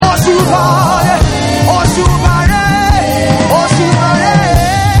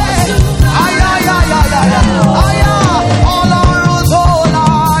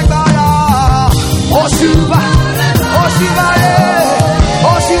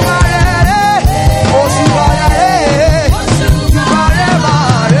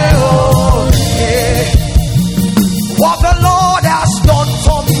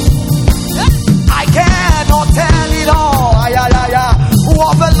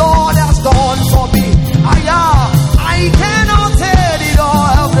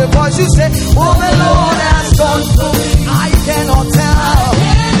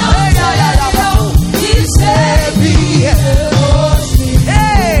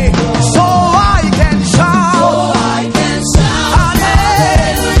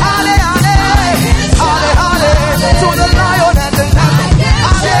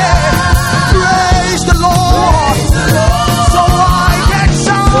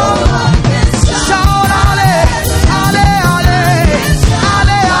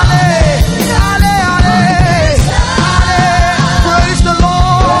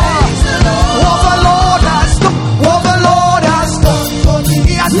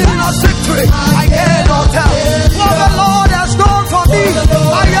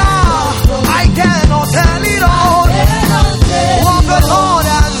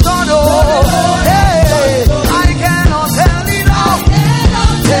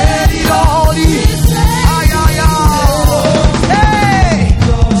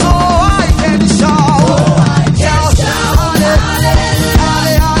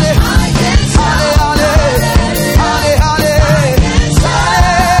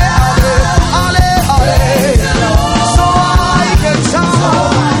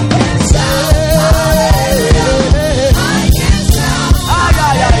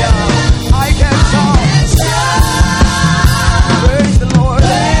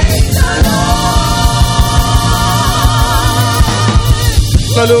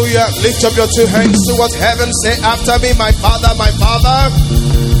Hallelujah. Lift up your two hands towards heaven. Say after me, my Father, my Father.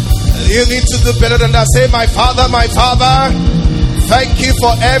 You need to do better than that. Say, my Father, my Father. Thank you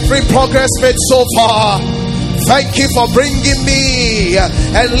for every progress made so far. Thank you for bringing me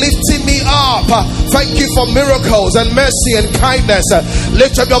and lifting me up. Thank you for miracles and mercy and kindness.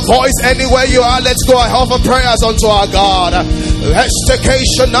 Lift up your voice anywhere you are. Let's go. I offer prayers unto our God.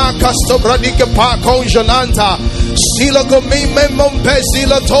 Sila gomime mompe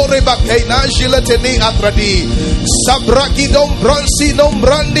sila tore bakena sila teni atradi sabraki dom bronsi nom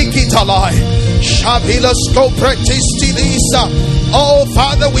brandi kitalai shabila scopretisti lisa. Oh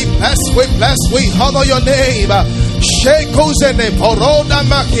Father, we bless, we honor your name. Shekozene poroda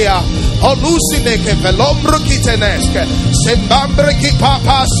makia olusine ke velombro kiteneske sembambre ki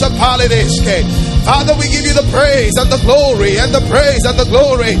papa sapalideske. Father, we give you the praise and the glory and the praise and the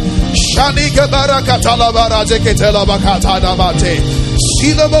glory. Shanika barakatala barazeketela bakatana bate.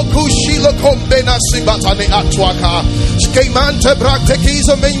 Sila boku shila kombena sibatane atwaka. Skemante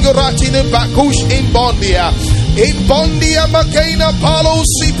braktekizo menguratine bakush in bondia. In bondia makena palo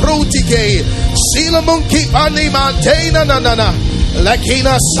siprutike. Sila munki pani mantena nanana.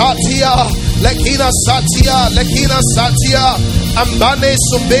 Lekina satia. Lekina satia. Lekina satia. Ambane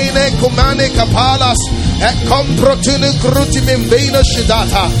sumbene kumane kapalas et comprotune cruti mimbena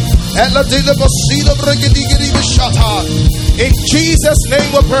shidata et la dila bosida brigadigiri bishata. In Jesus'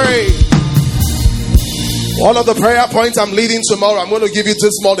 name we pray. All of the prayer points I'm leading tomorrow, I'm going to give you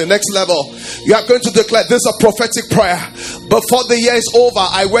this morning, next level. You are going to declare this is a prophetic prayer. Before the year is over,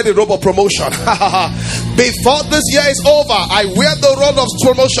 I wear the robe of promotion. Before this year is over, I wear the robe of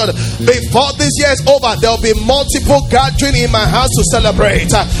promotion. Before this year is over, there will be multiple gathering in my house to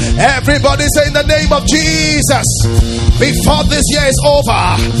celebrate. Everybody say in the name of Jesus. Before this year is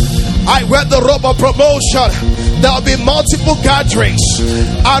over, I wear the robe of promotion. There will be multiple gatherings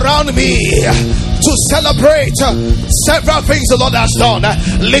around me to celebrate several things the Lord has done.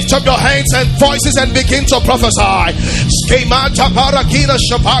 Lift up your hands and voices and begin to prophesy.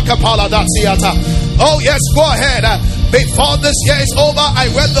 Oh yes, go ahead. Before this year is over,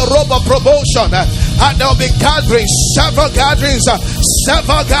 I wear the robe of promotion. And there will be gatherings, several gatherings,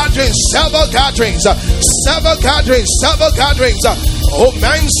 several gatherings, several gatherings, several gatherings, several gatherings. Oh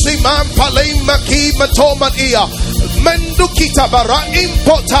man, si man palem maki matoman ia mendukita bara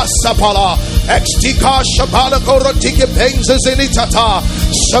impota sapala extika shabala korotike pengs zinitata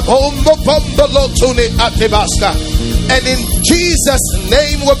sabombo bombolo tuni atibasta. And in Jesus'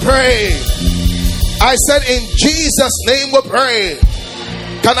 name we pray. I said in Jesus' name we pray.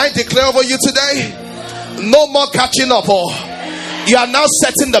 Can I declare over you today? No more catching up. Oh, you are now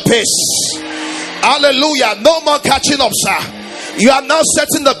setting the pace. Hallelujah. No more catching up, sir. You are now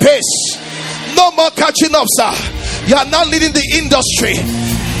setting the pace. No more catching up, sir. You are now leading the industry.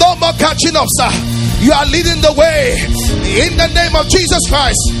 No more catching up, sir. You are leading the way. In the name of Jesus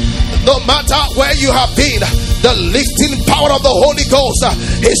Christ. No matter where you have been, the lifting power of the Holy Ghost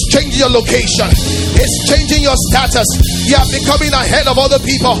is changing your location. It's changing your status. You are becoming ahead of other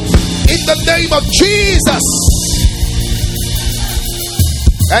people. In the name of Jesus.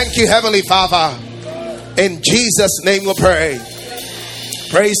 Thank you, Heavenly Father. In Jesus' name we pray.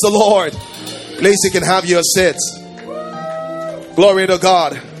 Praise the Lord. Please, you can have your seats. Glory to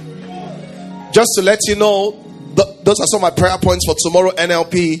God. Just to let you know, those are some of my prayer points for tomorrow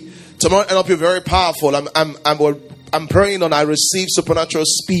NLP. Tomorrow NLP very powerful. I'm praying on I receive supernatural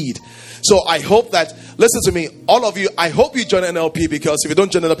speed. So I hope that, listen to me, all of you, I hope you join NLP, because if you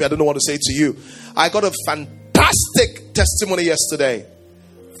don't join NLP, I don't know what to say to you. I got a fantastic testimony yesterday.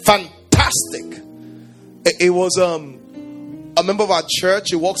 Fantastic. It was a member of our church.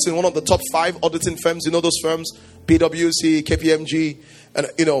 He works in one of the top 5 auditing firms. You know those firms, PwC, KPMG,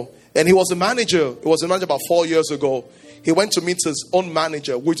 and he was a manager. He was a manager about 4 years ago. He went to meet his own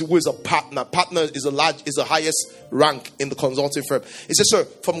manager, who is a partner. Partner is the highest rank in the consulting firm. He said, sir,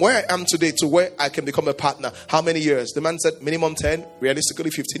 from where I am today to where I can become a partner, how many years? The man said minimum 10,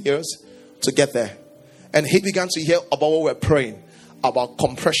 realistically 15 years to get there. And he began to hear about what we're praying about: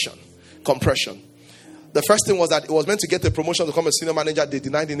 compression. The first thing was that it was meant to get the promotion to become a senior manager. They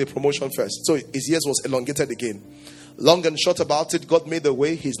denied him the promotion first. So his years was elongated again. Long and short about it, God made the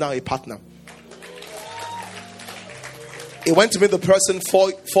way. He's now a partner. He went to meet the person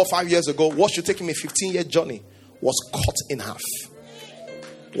 4-5 years ago. What should take him a 15-year journey was cut in half.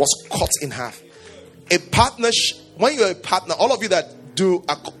 A partnership, when you're a partner, all of you that do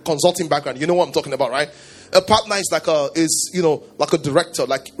a consulting background, you know what I'm talking about, right? A partner is like a director,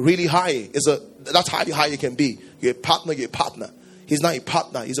 like really high. That's how high you can be. You're a partner. He's not a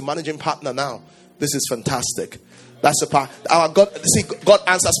partner. He's a managing partner now. This is fantastic. That's the part. Our God, see, God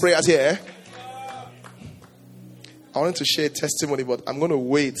answers prayers here. I wanted to share testimony, but I'm going to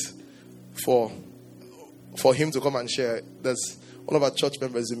wait for him to come and share. There's one of our church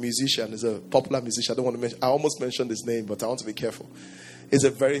members, a musician, is a popular musician. I don't want to mention. I almost mentioned his name, but I want to be careful. He's a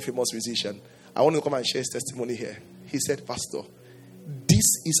very famous musician. I want to come and share his testimony here. He said, Pastor, this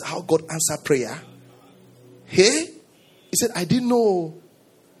is how God answered prayer. Hey? He said, I didn't know.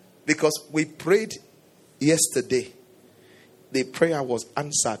 Because we prayed yesterday. The prayer was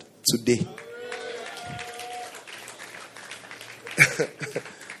answered today.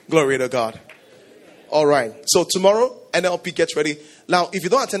 Glory to God. All right. So tomorrow, NLP, get ready. Now, if you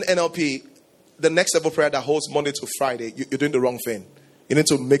don't attend NLP, the next level prayer that holds Monday to Friday, you're doing the wrong thing. You need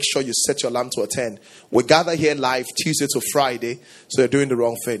to make sure you set your alarm to attend. We gather here live Tuesday to Friday, so you're doing the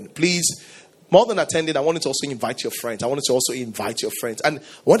wrong thing. Please, more than attending, I want you to also invite your friends. And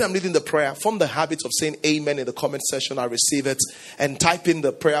when I'm leading the prayer, form the habit of saying amen in the comment section. I receive it. And type in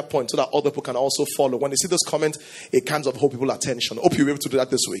the prayer point so that other people can also follow. When you see those comments, it kind of hold people's attention. Hope you'll be able to do that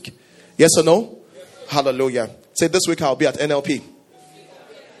this week. Yes or no? Yes. Hallelujah. Say, this week I'll be at NLP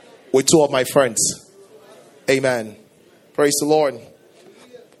with 2 of my friends. Amen. Praise the Lord.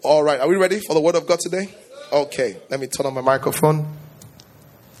 All right. Are we ready for the word of God today? Okay. Let me turn on my microphone.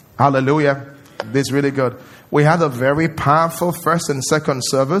 Hallelujah. This is really good. We had a very powerful first and second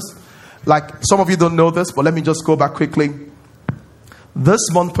service. Like, some of you don't know this, but let me just go back quickly.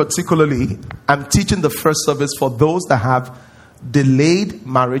 This month particularly, I'm teaching the first service for those that have delayed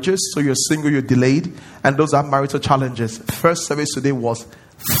marriages. So you're single, you're delayed, and those that have marital challenges. First service today was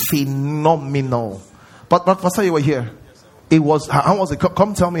phenomenal. But Pastor, you were here. It was, how was it?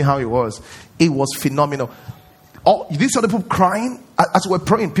 Come tell me how it was. It was phenomenal. Oh, these are the people crying as we're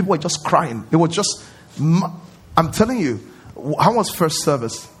praying. People were just crying. It was just, I'm telling you. How was first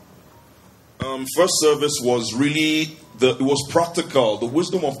service? First service was really, it was practical. The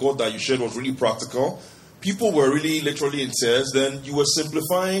wisdom of God that you shared was really practical. People were really literally in tears. Then you were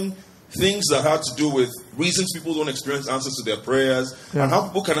simplifying things that had to do with reasons people don't experience answers to their prayers, and how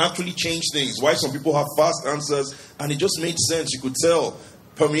people can actually change things. Why some people have fast answers, and it just made sense. You could tell,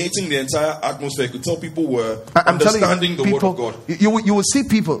 permeating the entire atmosphere. You could tell people were understanding the word of God. You will see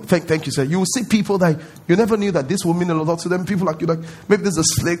people. Thank you, sir. You will see people that you never knew that this will mean a lot to them. People like you, like maybe there's a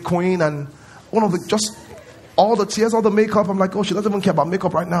slave queen, and one of the just all the tears, all the makeup. I'm like, oh, she doesn't even care about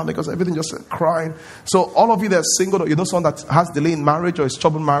makeup right now because everything just crying. So all of you that are single, or you know someone that has delay in marriage or is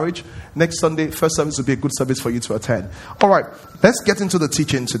troubled marriage, next Sunday, first service will be a good service for you to attend. All right, let's get into the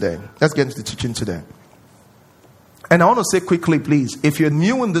teaching today. And I want to say quickly, please, if you're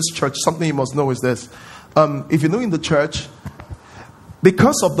new in this church, something you must know is this. If you're new in the church,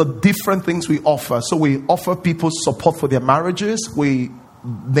 because of the different things we offer, so we offer people support for their marriages, we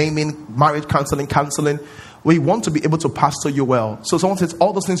naming marriage counseling. We want to be able to pastor you well. So someone says,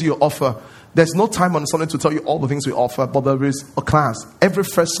 all those things you offer, there's no time on Sunday to tell you all the things we offer, but there is a class. Every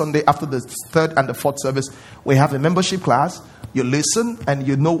first Sunday after the third and the fourth service, we have a membership class. You listen and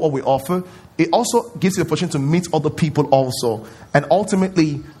you know what we offer. It also gives you the opportunity to meet other people also. And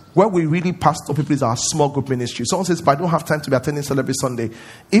ultimately, where we really pastor people is our small group ministry. Someone says, but I don't have time to be attending Celebrity Sunday.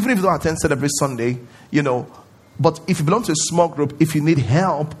 Even if you don't attend Celebrity Sunday, you know, but if you belong to a small group, if you need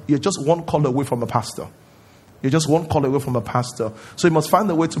help, you're just one call away from a pastor. You're just one call away from a pastor. So you must find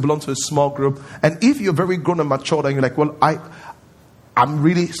a way to belong to a small group. And if you're very grown and matured and you're like, well, I'm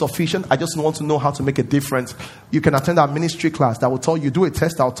really sufficient, I just want to know how to make a difference, you can attend our ministry class that will tell you, do a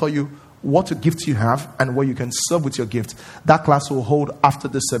test, I'll tell you what gift you have and where you can serve with your gift. That class will hold after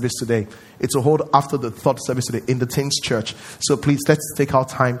the service today. It will hold after the third service today in the Teens Church. So please, let's take our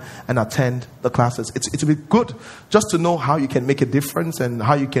time and attend the classes. It'll be good just to know how you can make a difference and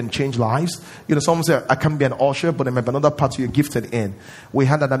how you can change lives. You know, someone said, I can't be an usher, but there may be another part you're gifted in. We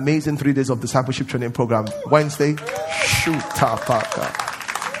had an amazing 3 days of discipleship training program. Wednesday,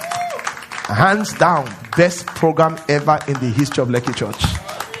 hands down, best program ever in the history of Lekki Church.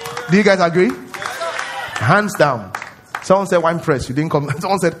 Do you guys agree? Hands down. Someone said wine press. You didn't come.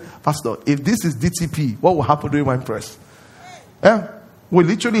 Someone said, Pastor, if this is DTP, what will happen during wine press? Yeah. We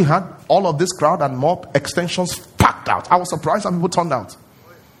literally had all of this crowd and more extensions packed out. I was surprised how people turned out.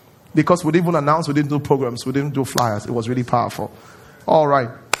 Because we didn't even announce, we didn't do programs, we didn't do flyers. It was really powerful. All right.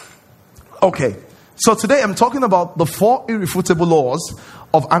 Okay. So today I'm talking about the 4 irrefutable laws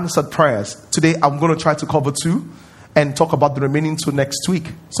of answered prayers. Today I'm going to try to cover 2. And talk about the remaining 2 next week.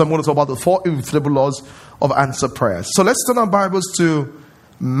 So I'm going to talk about the 4 irrefutable laws of answered prayers. So let's turn our Bibles to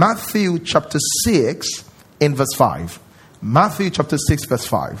Matthew chapter 6 in verse 5. Matthew chapter 6 verse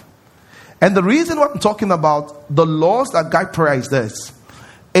 5. And the reason why I'm talking about the laws that guide prayer is this.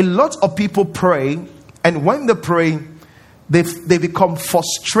 A lot of people pray And when they pray, they become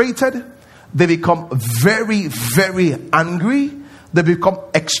frustrated. They become very, very angry. They become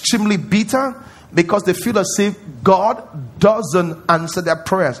extremely bitter because they feel as if God doesn't answer their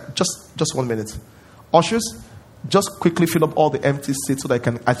prayers. Just 1 minute. Ushers, just quickly fill up all the empty seats so that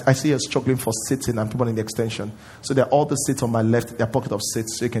I see you struggling for sitting and people in the extension. So they're all the seats on my left, their pocket of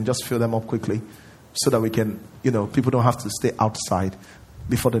seats. So you can just fill them up quickly so that we can, people don't have to stay outside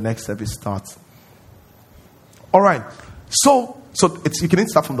before the next service starts. All right. So you can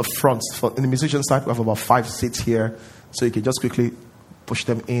start from the front. In the musician side, we have about 5 seats here. So you can just quickly push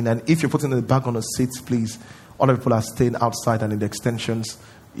them in. And if you're putting the bag on the seats, please, all the people are staying outside and in the extensions.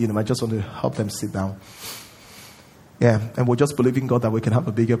 I just want to help them sit down. Yeah, and we're just believing God that we can have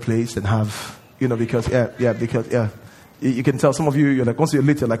a bigger place and have, because you can tell some of you're like, once you're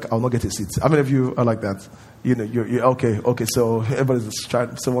late, you're like, I'll not get a seat. How many of you are like that? You're okay. So everybody's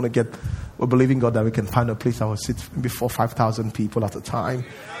trying, we're believing God that we can find a place that will sit before 5,000 people at a time.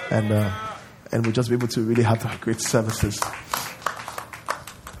 And we'll just be able to really have great services.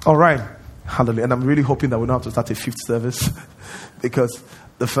 All right. Hallelujah. And I'm really hoping that we don't have to start a 5th service because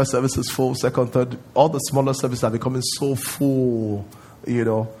the first service is full, second, third, all the smaller services are becoming so full,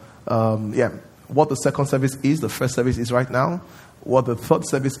 what the second service is, the first service is right now. What the third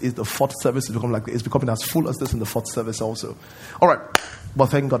service is, the fourth service is becoming as full as this in the fourth service also. All right. But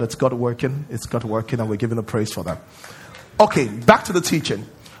thank God it's God working. It's God working and we're giving a praise for that. Okay, back to the teaching.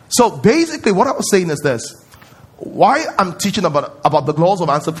 So basically what I was saying is this. Why I'm teaching about the laws of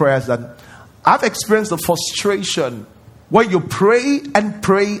answered prayers, that I've experienced the frustration when you pray and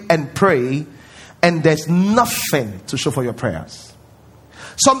pray and pray and there's nothing to show for your prayers.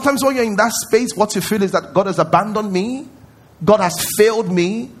 Sometimes when you're in that space, what you feel is that God has abandoned me. God has failed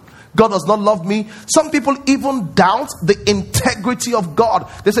me. God does not love me. Some people even doubt the integrity of God.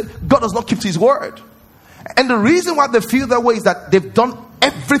 They say, God does not keep to his word. And the reason why they feel that way is that they've done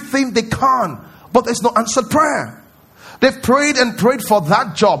everything they can, but there's no answered prayer. They've prayed and prayed for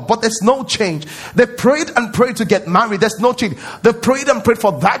that job, but there's no change. They've prayed and prayed to get married. There's no change. They've prayed and prayed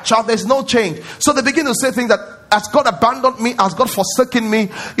for that child. There's no change. So they begin to say things that, has God abandoned me? Has God forsaken me?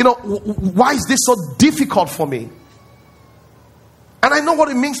 Why is this so difficult for me? And I know what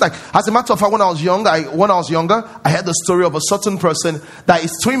it means. Like, as a matter of fact, when I was younger, I heard the story of a certain person that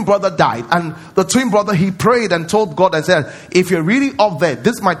his twin brother died. And the twin brother, he prayed and told God and said, if you're really up there,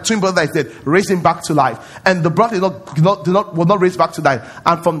 this is my twin brother that is dead, raise him back to life. And the brother was not raised back to life.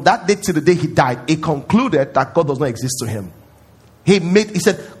 And from that day to the day he died, he concluded that God does not exist to him. He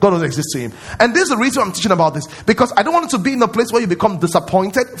said, God doesn't exist to him. And this is the reason I'm teaching about this. Because I don't want it to be in a place where you become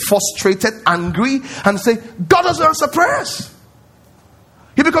disappointed, frustrated, angry, and say, God doesn't answer prayers.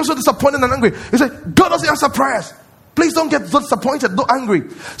 You become so disappointed and angry. You say, God doesn't answer prayers. Please don't get so disappointed, not angry.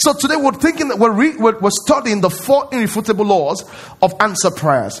 So today we're thinking that we're studying the 4 irrefutable laws of answer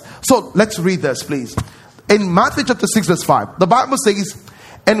prayers. So let's read this, please. In Matthew chapter 6 verse 5, the Bible says,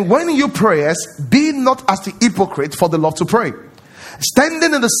 and when you pray, be not as the hypocrites, for they love to pray,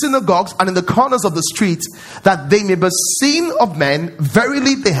 standing in the synagogues and in the corners of the streets, that they may be seen of men.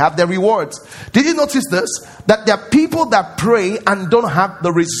 Verily they have their rewards. Did you notice this? That there are people that pray and don't have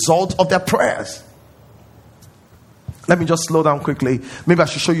the result of their prayers. Let me just slow down quickly. Maybe I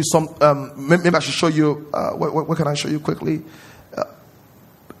should show you what can I show you quickly?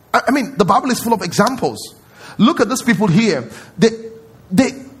 The Bible is full of examples. Look at these people here. They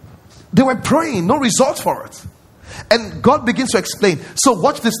were praying, no result for it. And God begins to explain. So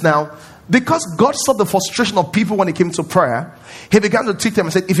watch this now. Because God saw the frustration of people when it came to prayer, he began to teach them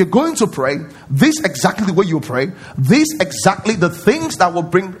and said, if you're going to pray, this exactly the way you pray, this exactly the things that will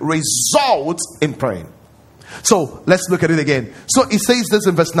bring results in praying. So let's look at it again. So it says this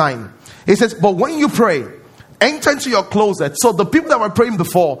in verse 9. It says, but when you pray, enter into your closet. So the people that were praying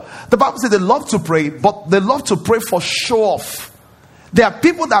before, the Bible says they love to pray, but they love to pray for show off. There are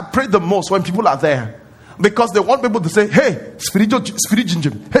people that pray the most when people are there. Because they want people to say, hey, spiritual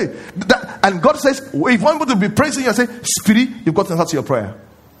gingim. Hey, and God says, if you want people to be praising you and say, Spirit, you've got to answer to your prayer.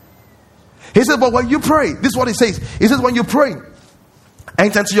 He says, but when you pray, this is what he says. He says, when you pray,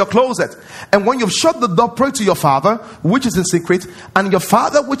 enter into your closet. And when you've shut the door, pray to your Father, which is in secret. And your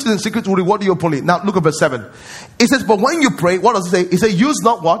Father, which is in secret, will reward you openly. Now look at verse 7. It says, but when you pray, what does it say? It says, use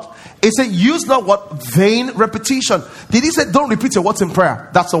not what? It says, use not what? Vain repetition. Did he say, don't repeat your words in prayer?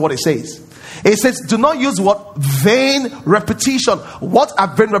 That's not what it says. It says, do not use what? Vain repetition. What are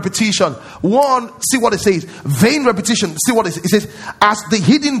vain repetition? One, see what it says. Vain repetition. See what it says. It says, as the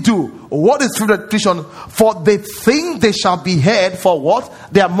heathen do. What is vain repetition? For they think they shall be heard for what?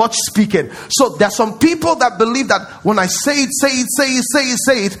 They are much speaking. So there are some people that believe that when I say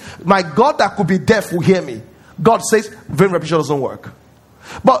it, my God that could be deaf will hear me. God says vain repetition doesn't work.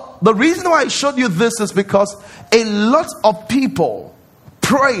 But the reason why I showed you this is because a lot of people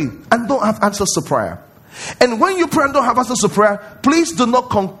pray and don't have answers to prayer. And when you pray and don't have answers to prayer, please do not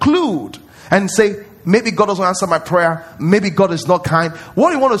conclude and say, maybe God doesn't answer my prayer. Maybe God is not kind.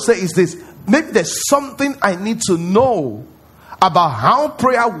 What you want to say is this: maybe there's something I need to know about how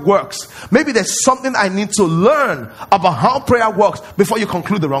prayer works. Maybe there's something I need to learn about how prayer works before you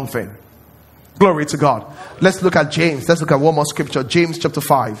conclude the wrong thing. Glory to God. Let's look at James. Let's look at one more scripture. James chapter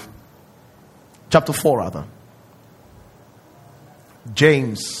 5. Chapter 4 rather.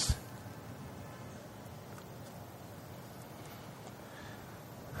 James.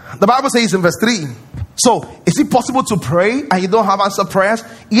 The Bible says in verse 3. So, is it possible to pray and you don't have answered prayers?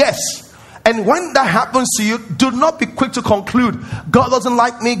 Yes. And when that happens to you, do not be quick to conclude, God doesn't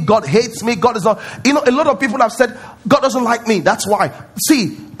like me, God hates me, God is not. You know, a lot of people have said, God doesn't like me. That's why.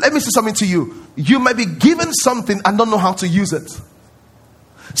 See, let me say something to you. You may be given something and don't know how to use it.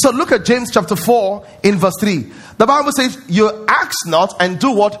 So look at James chapter 4 in verse 3. The Bible says, you ask not and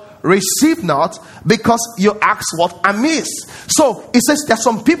do what? Receive not, because you ask what? Amiss. So it says there are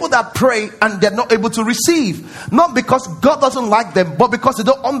some people that pray and they're not able to receive. Not because God doesn't like them, but because they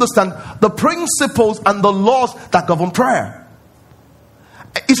don't understand the principles and the laws that govern prayer.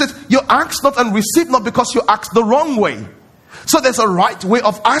 It says you ask not and receive not because you ask the wrong way. So there's a right way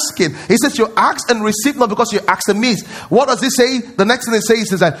of asking. It says you ask and receive not because you ask amiss. What does it say? The next thing it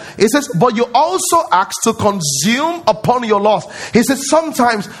says is that it says, but you also ask to consume upon your loss. He says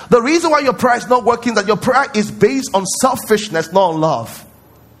sometimes the reason why your prayer is not working, that your prayer is based on selfishness, not on love.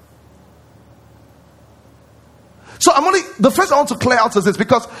 So the first I want to clear out is this,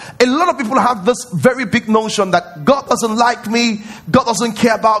 because a lot of people have this very big notion that God doesn't like me, God doesn't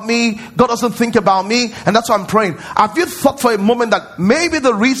care about me, God doesn't think about me, and that's why I'm praying. Have you thought for a moment that maybe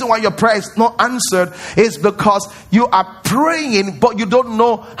the reason why your prayer is not answered is because you are praying but you don't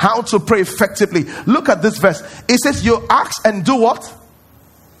know how to pray effectively? Look at this verse. It says you ask and do what?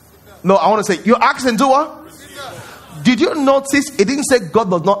 No, I want to say you ask and do what? Did you notice it didn't say God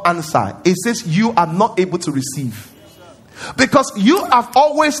does not answer? It says you are not able to receive. Because you have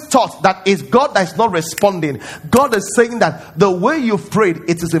always thought that it's God that is not responding. God is saying that the way you've prayed,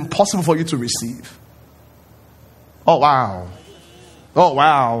 it is impossible for you to receive. Oh wow. Oh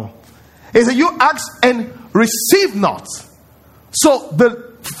wow. It says you ask and receive not. So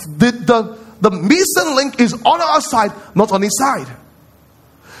the missing link is on our side, not on his side.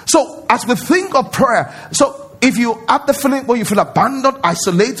 So as we think of prayer, so if you have the feeling where you feel abandoned,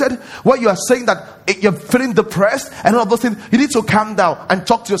 isolated, where you are saying that you're feeling depressed and all those things, you need to calm down and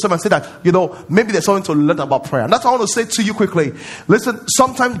talk to yourself and say that, maybe there's something to learn about prayer. And that's what I want to say to you quickly. Listen,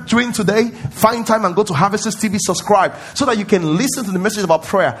 sometime during today, find time and go to Harvesters TV, subscribe, so that you can listen to the message about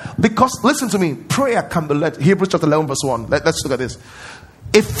prayer. Because, listen to me, prayer can be learned. Hebrews chapter 11 verse 1. Let's look at this.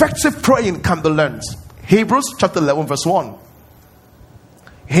 Effective praying can be learned. Hebrews chapter 11 verse 1.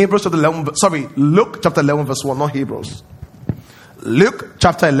 Luke chapter 11 verse 1, not Hebrews. Luke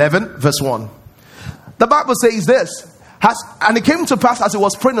chapter 11 verse 1. The Bible says this, and it came to pass as he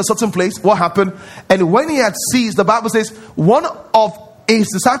was praying in a certain place, what happened? And when he had ceased, the Bible says, one of his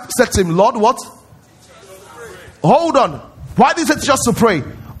disciples said to him, Lord, what? Hold on. Why did he teach us to pray?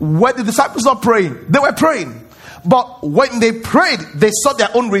 When the disciples not praying, they were praying. But when they prayed, they saw their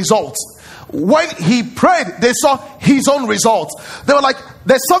own results. When he prayed, they saw his own results. They were like,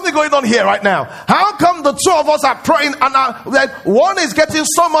 there's something going on here right now. How come the two of us are praying and one is getting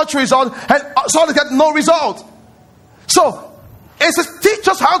so much result and someone is getting no result? So it says, teach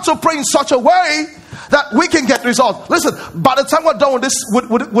us how to pray in such a way that we can get results. Listen, by the time we're done with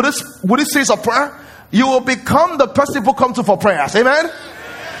this series of prayer, you will become the person people come to for prayers. Amen?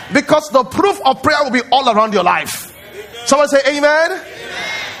 Because the proof of prayer will be all around your life. Someone say amen? Amen.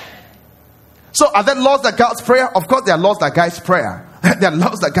 So are there laws that guide prayer? Of course there are laws that guide prayer. There are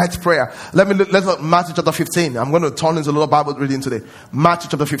laws that guide prayer. Let's look at Matthew chapter 15. I'm going to turn into a little Bible reading today. Matthew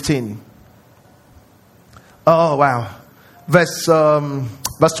chapter 15. Oh wow. Verse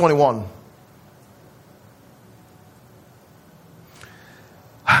 21.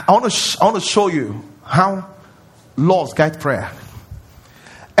 I want to show you how laws guide prayer.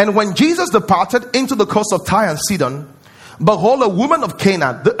 And when Jesus departed into the coast of Tyre and Sidon, behold, a woman of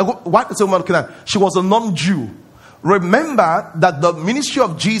Canaan. What is a woman of Canaan? She was a non-Jew, Remember that the ministry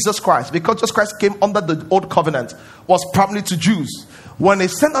of Jesus Christ, because Jesus Christ came under the old covenant, was primarily to Jews. When he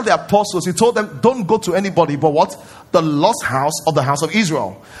sent out the apostles, he told them, don't go to anybody but what? The lost house of the house of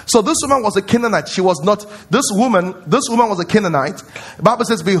Israel. So this woman was a Canaanite. She was not, this woman was a Canaanite. The Bible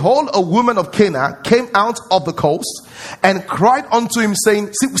says, behold, a woman of Canaan came out of the coast and cried unto him,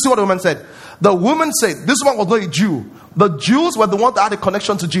 saying, see what the woman said. The woman said, this woman was not a Jew. The Jews were the ones that had a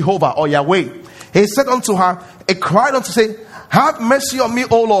connection to Jehovah or Yahweh. He said unto her, he cried unto, saying, have mercy on me,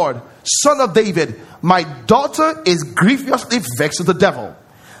 O Lord, Son of David. My daughter is grievously vexed with the devil.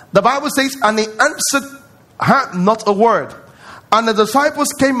 The Bible says, and he answered her not a word. And the disciples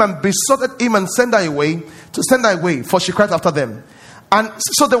came and besought him and send her away, for she cried after them. And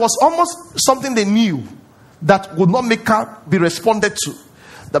so there was almost something they knew that would not make her be responded to.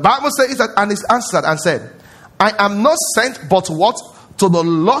 The Bible says that, and he answered and said, I am not sent but what? To the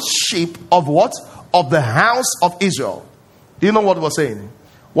lost sheep of what? Of the house of Israel. Do you know what he was saying?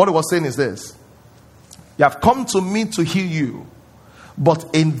 What he was saying is this. You have come to me to heal you. But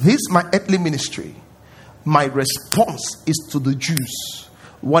in this my earthly ministry, my response is to the Jews.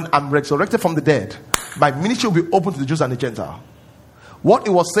 When I'm resurrected from the dead, my ministry will be open to the Jews and the Gentile. What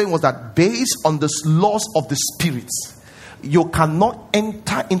he was saying was that based on the laws of the spirits, you cannot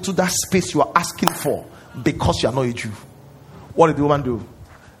enter into that space you are asking for because you are not a Jew. What did the woman do?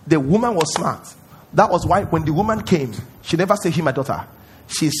 The woman was smart. That was why when the woman came, she never said, "Heal my daughter."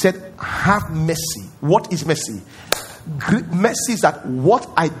 She said, "Have mercy." What is mercy? Mercy is that what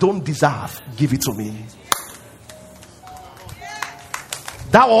I don't deserve, give it to me.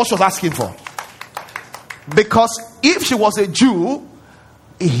 That was what she was asking for. Because if she was a Jew,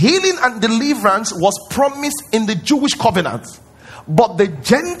 healing and deliverance was promised in the Jewish covenant. But the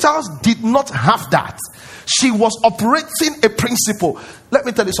Gentiles did not have that. She was operating a principle. Let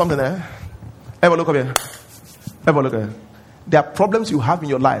me tell you something there. Ever look up here. Ever look at here. There are problems you have in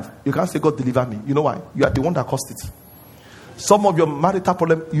your life. You can't say, "God, deliver me." You know why? You are the one that caused it. Some of your marital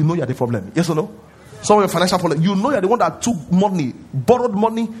problem, you know you are the problem. Yes or no? Some of your financial problem, you know you are the one that took money, borrowed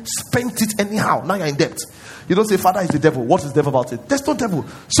money, spent it anyhow. Now you are in debt. You don't say, "Father is the devil." What is the devil about it? There's no devil.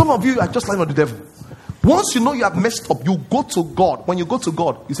 Some of you are just like the devil. Once you know you have messed up, you go to God. When you go to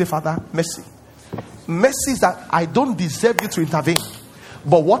God, you say, "Father, mercy." Mercy is that I don't deserve you to intervene.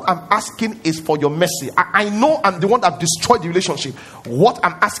 But what I'm asking is for your mercy. I know I'm the one that destroyed the relationship. What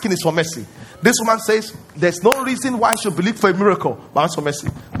I'm asking is for mercy. This woman says, there's no reason why I should believe for a miracle, but ask for mercy.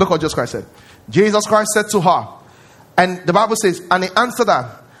 Look what Jesus Christ said. Jesus Christ said to her, and the Bible says, and he answered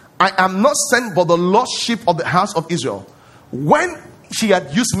her, I am not sent but the lost sheep of the house of Israel. When she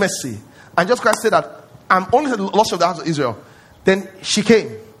had used mercy, and Jesus Christ said that, I'm only the lost sheep of the house of Israel, then she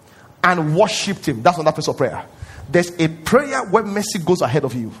came and worshipped him. That's another place of prayer. There's a prayer where mercy goes ahead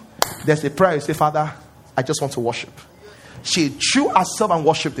of you. There's a prayer you say, "Father, I just want to worship." She threw herself and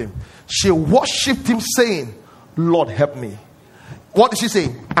worshipped him. She worshipped him saying, "Lord, help me." What did she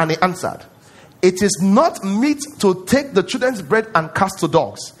say? And he answered, "It is not meet to take the children's bread and cast to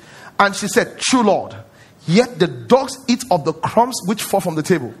dogs." And she said, "True, Lord, yet the dogs eat of the crumbs which fall from the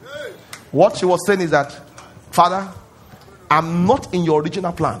table." What she was saying is that, "Father, I'm not in your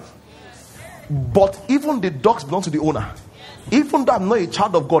original plan. But even the dogs belong to the owner. Even though I'm not a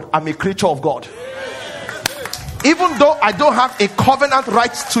child of God, I'm a creature of God. Even though I don't have a covenant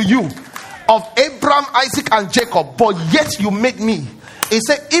right to you of Abraham, Isaac, and Jacob, but yet you made me." He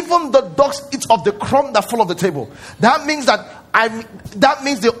said, even the dogs eat of the crumb that fall of the table. That means that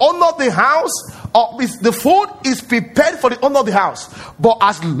the owner of the house, or the food is prepared for the owner of the house. But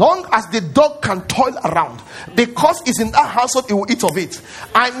as long as the dog can toil around, because it's in that household, it will eat of it.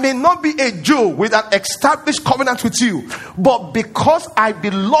 I may not be a Jew with an established covenant with you, but because I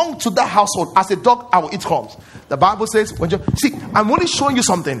belong to that household, as a dog, I will eat crumbs. The Bible says, I'm only showing you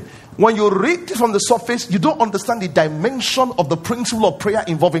something. When you read it from the surface, you don't understand the dimension of the principle of prayer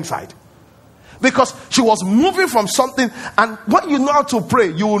involving side. Because she was moving from something, and when you know how to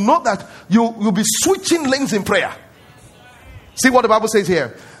pray, you will know that you'll be switching lanes in prayer. See what the Bible says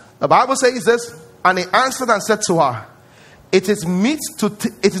here. The Bible says this, and he answered and said to her, it is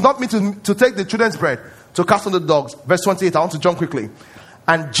not meet to take the children's bread to cast on the dogs. Verse 28, I want to jump quickly.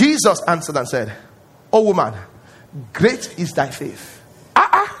 And Jesus answered and said, "O woman, great is thy faith."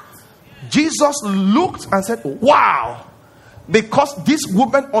 Jesus looked and said, "Wow." Because this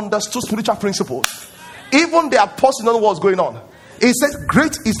woman understood spiritual principles. Even the apostle didn't know what was going on. He said,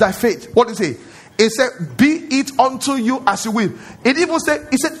 "Great is thy faith." What did he say? He said, "Be it unto you as you will." It even said,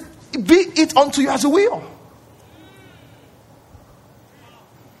 he said, "Be it unto you as you will."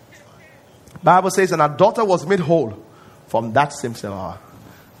 Bible says, and her daughter was made whole from that same hour.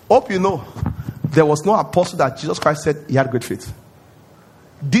 Hope you know there was no apostle that Jesus Christ said he had great faith.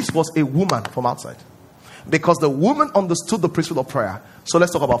 This was a woman from outside. Because the woman understood the principle of prayer. So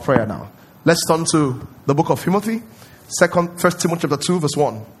let's talk about prayer now. Let's turn to the book of Timothy. 1 Timothy chapter 2 verse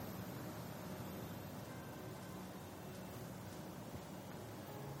 1.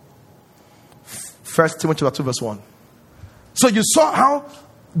 1 Timothy chapter 2 verse 1. So you saw how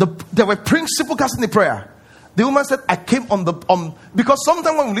there were principles in the prayer. The woman said, I came because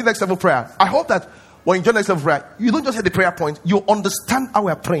sometimes when we lead next level prayer, I hope that when you join next level prayer, you don't just hear the prayer point, you understand how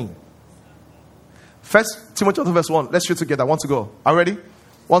we are praying. 1 Timothy chapter 2 verse 1. Let's read together. Want to go? Are you ready?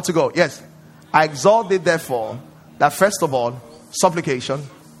 Want to go? Yes. I exhort thee therefore that first of all, supplication,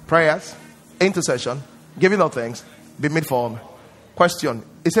 prayers, intercession, giving of thanks, be made for. Question.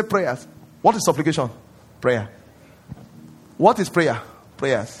 Is it prayers? What is supplication? Prayer. What is prayer?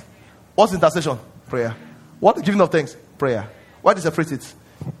 Prayers. What's intercession? Prayer. What is giving of thanks? Prayer. Why do you separate it?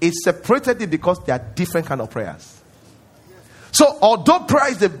 It separated it because there are different kind of prayers. So although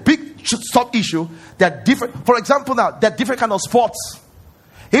prayer is a big sub issue, there are different. For example, now there are different kind of sports.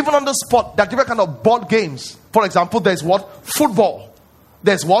 Even on the sport, there are different kind of board games. For example, there's what? Football.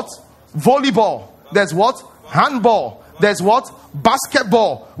 There's what? Volleyball. There's what? Handball. There's what?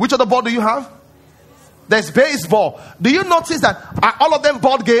 Basketball. Which other ball do you have? There's baseball. Do you notice that are all of them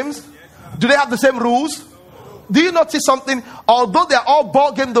board games? Do they have the same rules? Do you notice something? Although they're all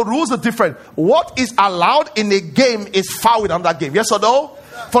ball games, the rules are different. What is allowed in a game is foul in another game. Yes or no?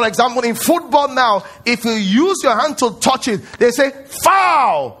 For example, in football now, if you use your hand to touch it, they say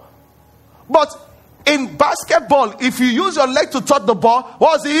foul. But in basketball, if you use your leg to touch the ball,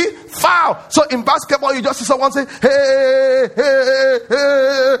 what's it? Foul. So in basketball, you just see someone say, hey, hey,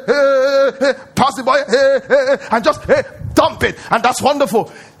 hey, hey, hey, pass the ball, hey, hey, and just dump it. And that's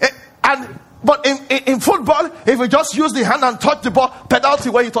wonderful. But in football, if you just use the hand and touch the ball, penalty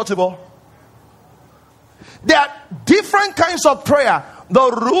where you touch the ball. There are different kinds of prayer.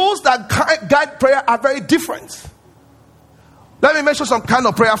 The rules that guide prayer are very different. Let me mention some kind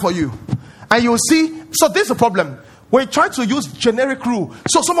of prayer for you. And you will see, so this is the problem. We try to use generic rule.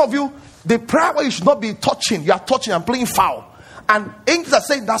 So some of you, the prayer where you should not be touching, you are touching and playing foul. And angels are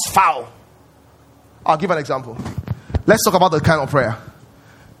saying that's foul. I'll give an example. Let's talk about the kind of prayer.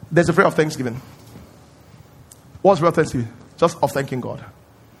 There's a prayer of thanksgiving. What's prayer of thanksgiving? Just of thanking God.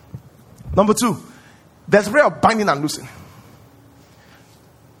 Number 2, there's a prayer of binding and loosing.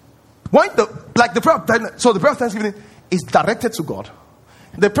 The prayer of binding, so the prayer of thanksgiving is directed to God.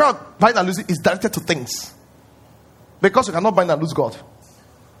 The prayer of binding and loosing is directed to things. Because you cannot bind and loose God.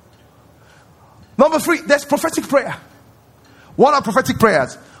 Number 3, there's prophetic prayer. What are prophetic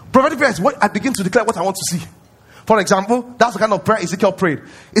prayers? Prophetic prayer is when I begin to declare what I want to see. For example, that's the kind of prayer Ezekiel prayed.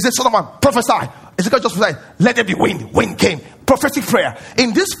 He said, Solomon, prophesy. Ezekiel just said, let there be wind. Wind came. Prophetic prayer.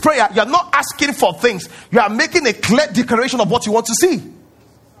 In this prayer, you're not asking for things. You are making a clear declaration of what you want to see.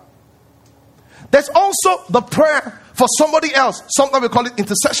 There's also the prayer for somebody else. Sometimes we call it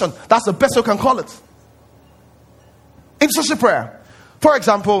intercession. That's the best we can call it. Intercession prayer. For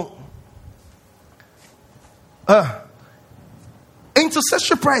example,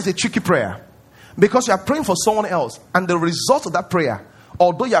 intercession prayer is a tricky prayer. Because you are praying for someone else, and the result of that prayer,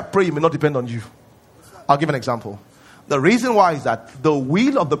 although you are praying, may not depend on you. I'll give an example. The reason why is that the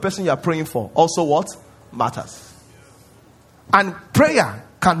will of the person you are praying for also what? Matters. And prayer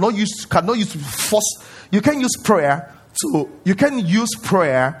cannot use to force. You can use prayer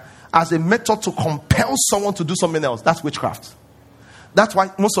as a method to compel someone to do something else. That's witchcraft. That's why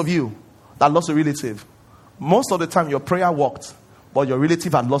most of you that lost a relative, most of the time your prayer worked, but your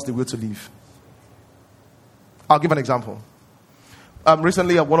relative had lost the will to live. I'll give an example.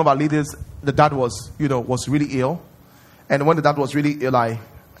 Recently, one of our leaders, the dad was really ill. And when the dad was really ill,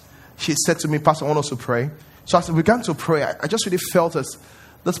 she said to me, Pastor, I want us to pray. So as we began to pray, I just really felt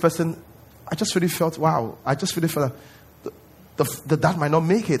wow. I just really felt that the dad might not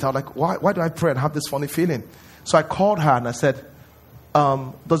make it. I was like, why do I pray and have this funny feeling? So I called her and I said,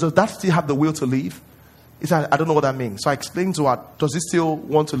 does the dad still have the will to leave? He said, I don't know what that means. So I explained to her, does he still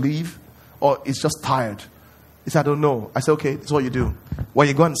want to leave? Or is just tired? He said, I don't know. I said, okay, that's what you do. When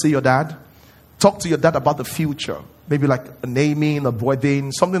you go and see your dad, talk to your dad about the future. Maybe like a naming, a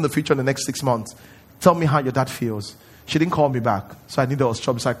wedding, something in the future in the next 6 months. Tell me how your dad feels. She didn't call me back. So I knew there was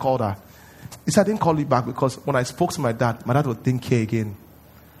trouble. So I called her. He said, I didn't call you back because when I spoke to my dad didn't care again.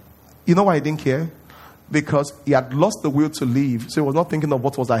 You know why he didn't care? Because he had lost the will to leave. So he was not thinking of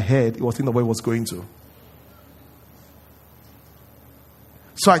what was ahead. He was thinking of where he was going to.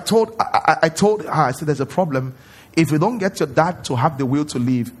 So I told her, I said, there's a problem. If we don't get your dad to have the will to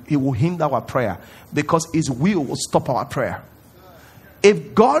leave, it will hinder our prayer. Because his will stop our prayer.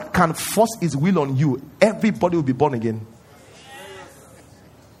 If God can force his will on you, everybody will be born again.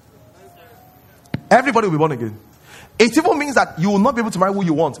 Everybody will be born again. It even means that you will not be able to marry who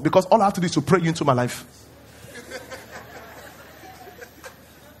you want, because all I have to do is to pray you into my life.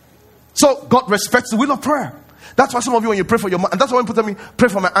 So God respects the will of prayer. That's why some of you, when you pray for your mom, and that's why when people tell me, pray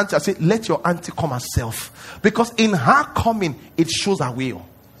for my auntie, I say, let your auntie come herself. Because in her coming, it shows her will.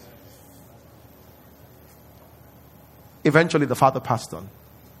 Eventually, the father passed on.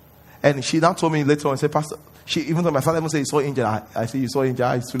 And she now told me later on, said, Pastor, she even though my father even said he saw angel, I say, you saw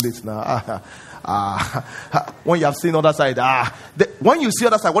angel, it's too late now. When you have seen other side, when you see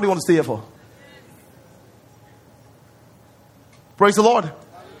other side, what do you want to stay here for? Praise the Lord.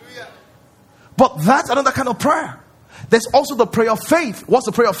 But that's another kind of prayer. There's also the prayer of faith. What's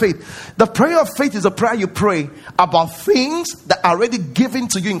the prayer of faith? The prayer of faith is a prayer you pray about things that are already given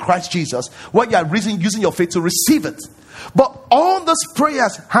to you in Christ Jesus, where you are using your faith to receive it. But all these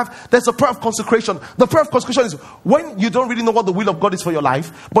prayers there's a prayer of consecration. The prayer of consecration is when you don't really know what the will of God is for your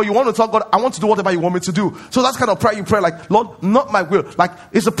life, but you want to tell God, I want to do whatever you want me to do. So that's kind of prayer you pray, like, Lord, not my will. Like,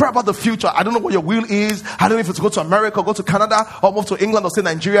 it's a prayer about the future. I don't know what your will is. I don't know if it's to go to America, go to Canada, or move to England, or stay in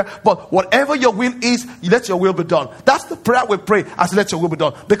Nigeria. But whatever your will is, let your will be done. That's the prayer we pray, as let your will be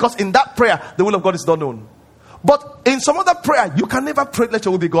done. Because in that prayer, the will of God is not known. But in some other prayer, you can never pray, let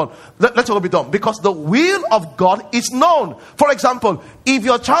your will be gone. Let your will be done. Because the will of God is known. For example, if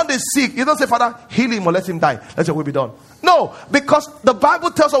your child is sick, you don't say, Father, heal him or let him die. Let your will be done. No, because the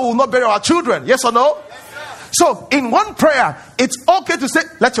Bible tells us we will not bury our children. Yes or no? Yes, so in one prayer, it's okay to say,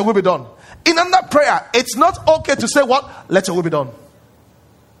 let your will be done. In another prayer, it's not okay to say what? Let your will be done.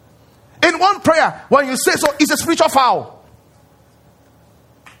 In one prayer, when you say so, it's a spiritual foul.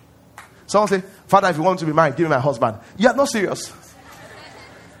 Someone say, Father, if you want to be married, give me my husband. You are not serious.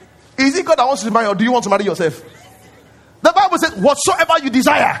 Is it God that wants you to marry, or do you want to marry yourself? The Bible says, whatsoever you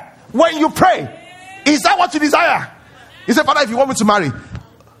desire, when you pray, is that what you desire? He said, Father, if you want me to marry,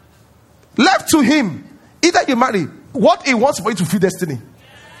 left to him, either you marry what he wants for you to fulfill destiny.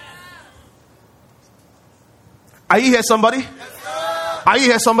 Are you here, somebody? Are you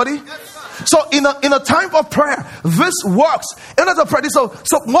here, somebody? So in a time of prayer, this works. In order to pray, so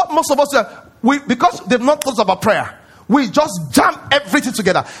what most of us because they've not thought about prayer, we just jam everything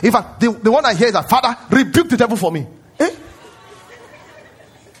together. In fact, the one I hear is that, Father, rebuke the devil for me. Have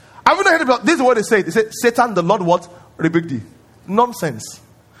you not heard about this? Is what they say. They say, Satan, the Lord what? Rebuke thee. Nonsense.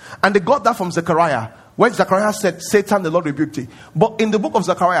 And they got that from Zechariah, when Zechariah said, Satan, the Lord rebuke thee. But in the book of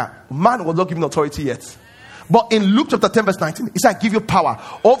Zechariah, man was not given authority yet. But in Luke chapter 10 verse 19, it said, I give you power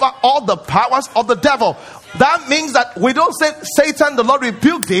over all the powers of the devil. That means that we don't say, Satan, the Lord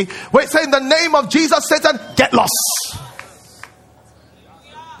rebuke thee. We say, in the name of Jesus, Satan, get lost.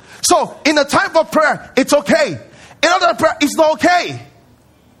 So in a time of prayer, it's okay. In other prayer, it's not okay.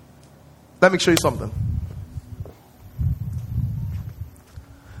 Let me show you something.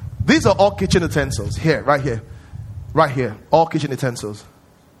 These are all kitchen utensils. Here, right here. Right here. All kitchen utensils.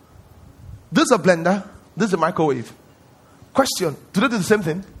 This is a blender. This is a microwave. Question: do they do the same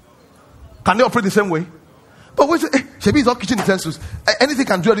thing? Can they operate the same way? But wait, Shebi is all kitchen utensils. Anything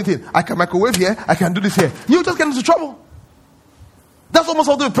can do anything. I can microwave here. I can do this here. You just get into trouble. That's almost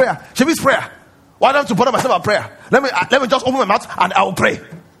all do with prayer. Shebi's prayer. Why don't you bother myself about prayer? Let me just open my mouth and I will pray.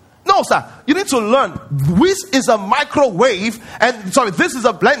 No, sir. You need to learn. This is a microwave, this is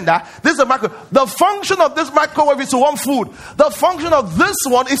a blender. This is a microwave. The function of this microwave is to warm food. The function of this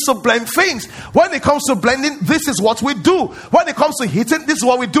one is to blend things. When it comes to blending, this is what we do. When it comes to heating, this is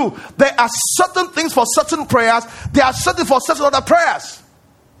what we do. There are certain things for certain prayers. There are certain for certain other prayers.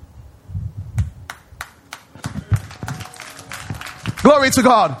 Glory to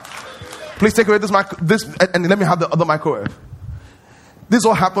God. Please take away this and let me have the other microwave. This is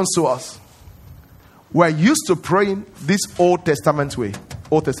what happens to us. We're used to praying this Old Testament way.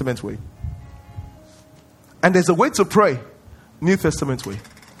 And there's a way to pray New Testament way.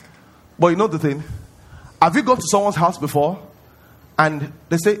 But you know the thing? Have you gone to someone's house before and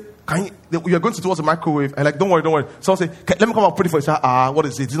they say, you're going towards a microwave, and like, don't worry. Someone say, let me come and operate it for you. Say, what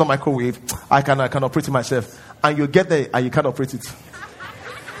is it? It's not microwave. I can operate it myself. And you get there and you can't operate it.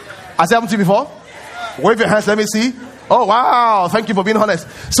 Has it happened to you before? Wave your hands, let me see. Oh, wow. Thank you for being honest.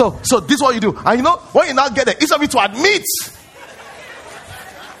 So this is what you do. And you know, when you now get there, it's of you to admit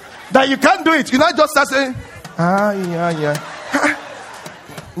that you can't do it. You not just start saying, yeah.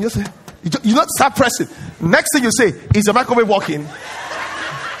 You not start pressing. Next thing you say, is the microwave working?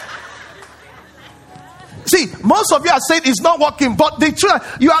 See, most of you are saying it's not working, but the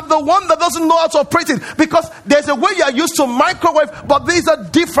truth, you are the one that doesn't know how to operate it, because there's a way you are used to microwave, but there's a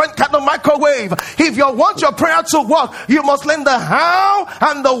different kind of microwave. If you want your prayer to work, you must learn the how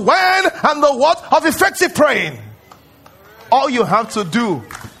and the when and the what of effective praying. All you have to do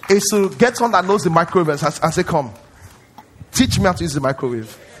is to get someone that knows the microwave and say, come, teach me how to use the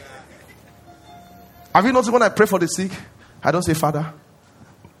microwave. Have you noticed when I pray for the sick, I don't say, Father,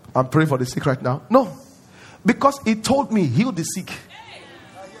 I'm praying for the sick right now. No. Because he told me, heal the sick.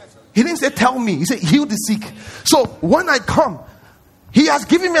 He didn't say, tell me. He said, heal the sick. So when I come, he has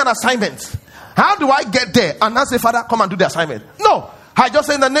given me an assignment. How do I get there? And I say, Father, come and do the assignment. No. I just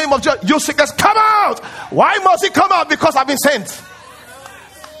say in the name of Jesus, you sickness, come out. Why must it come out? Because I've been sent.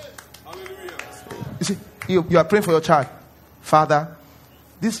 You see, you are praying for your child. Father,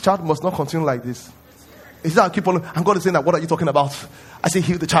 this child must not continue like this. Is that keep on? And God is saying that, what are you talking about? I say,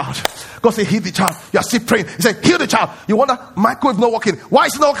 heal the child. God say, heal the child. You are still praying. He said, heal the child. You wonder, microwave not working. Why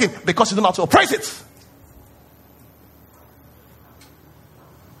is it not working? Because you don't know how to operate it.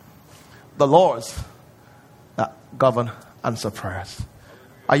 The laws that govern answer prayers.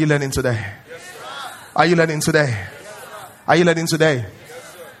 Are you learning today? Yes, sir. Are you learning today? Yes, are you learning today?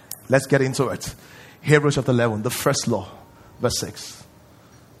 Yes, Let's get into it. Hebrews chapter 11, the first law, verse 6.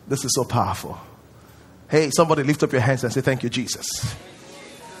 This is so powerful. Hey, somebody lift up your hands and say, thank you, Jesus.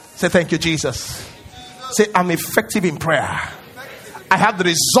 Say, thank you, Jesus. Say, I'm effective in prayer. I have the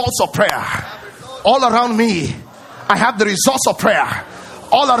results of prayer all around me. I have the results of prayer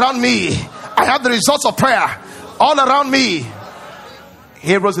all around me. I have the results of prayer all around me.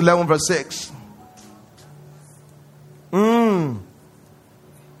 Hebrews 11 verse 6.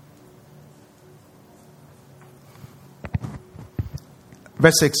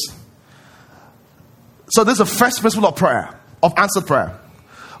 Verse 6. So this is the first principle of prayer, of answered prayer.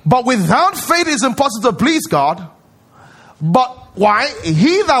 But without faith it is impossible to please God. But why?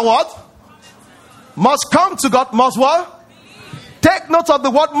 He that what? Must come to God must what? Take note of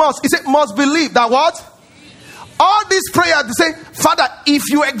the word must. He said must believe that what? All these prayers, they say, Father, if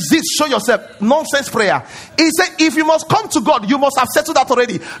you exist, show yourself. Nonsense prayer. He said, if you must come to God, you must have settled that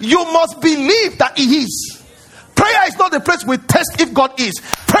already. You must believe that He is. Prayer is not the place we test if God is.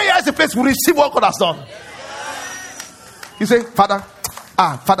 Prayer is the place we receive what God has done. You say, Father,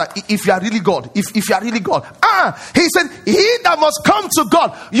 if you are really God, if you are really God, he said, he that must come to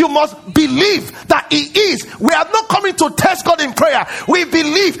God, you must believe that He is. We are not coming to test God in prayer. We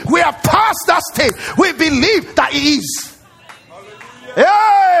believe we are past that stage. We believe that He is.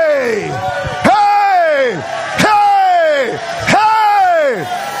 Hey, hey, hey, hey.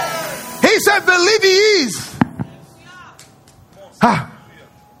 He said, believe He is.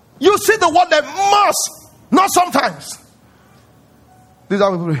 You see the word that must, not sometimes. This is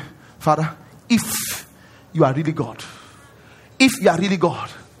how we pray. Father, if you are really God, if you are really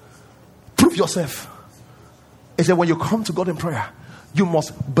God, prove yourself. He said, when you come to God in prayer, you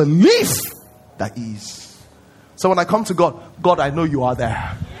must believe that He is. So when I come to God, God, I know you are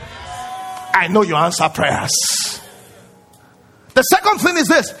there. I know you answer prayers. The second thing is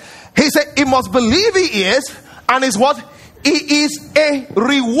this. He said, he must believe He is, and is what? He is a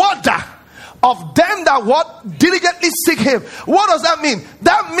rewarder of them that what? Diligently seek Him. What does that mean?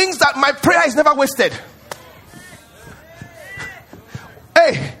 That means that my prayer is never wasted.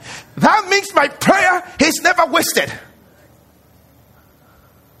 Hey, that means my prayer is never wasted.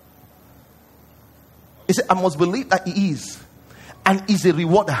 He said, I must believe that He is, and is a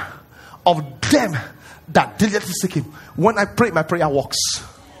rewarder of them that diligently seek Him. When I pray, my prayer works.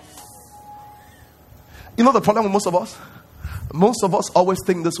 You know the problem with most of us? Most of us always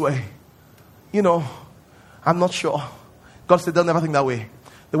think this way. You know, I'm not sure. God said, don't never think that way.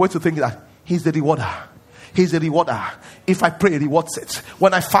 The way to think is that He's the rewarder. He's the rewarder. If I pray, He rewards it.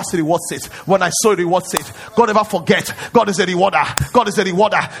 When I fast, He rewards it. When I sow, He rewards it. God never forget. God is a rewarder. God is a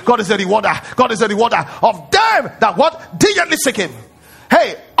rewarder. God is a rewarder. God is a rewarder of them that what? Diligently seek Him.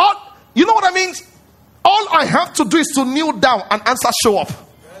 Hey, you know what I mean? All I have to do is to kneel down and answer show up.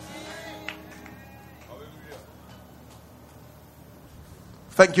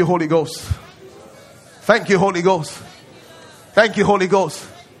 Thank you, Holy Ghost. Thank you, Holy Ghost. Thank you, Holy Ghost.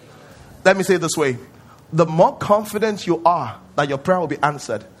 Let me say it this way. The more confident you are that your prayer will be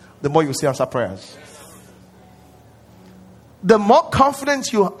answered, the more you see answer prayers. The more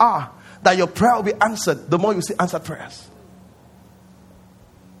confident you are that your prayer will be answered, the more you see answered prayers.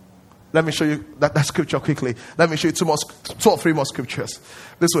 Let me show you that scripture quickly. Let me show you two or three more scriptures.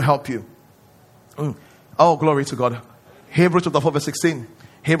 This will help you. Oh, glory to God. Hebrews chapter 4 verse 16.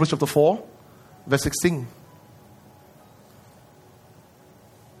 Hebrews chapter 4 verse 16.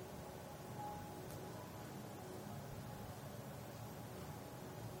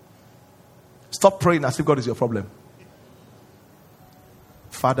 Stop praying as if God is your problem.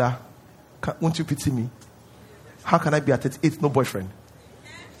 Father, won't you pity me? How can I be at 38, no boyfriend?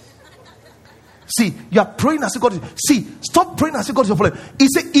 See, you are praying as if God is... See, stop praying as if God is your problem.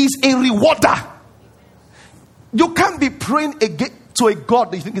 He's a rewarder. You can't be praying to a God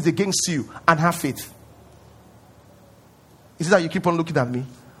that you think is against you and have faith. Is it that you keep on looking at me?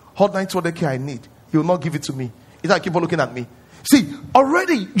 Hold 9 I need. He will not give it to me. Is that you keep on looking at me? See,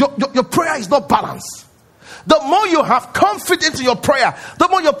 already your prayer is not balanced. The more you have confidence in your prayer, the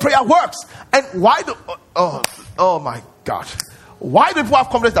more your prayer works. And why do... Oh my God. Why do people have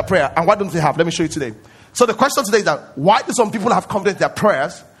confidence in their prayer and why don't they have? Let me show you today. So the question today is that why do some people have confidence in their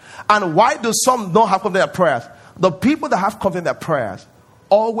prayers and why do some not have confidence in their prayers? The people that have confidence in their prayers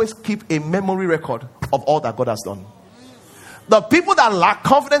always keep a memory record of all that God has done. The people that lack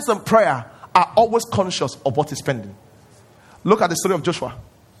confidence in prayer are always conscious of what is pending. Look at the story of Joshua.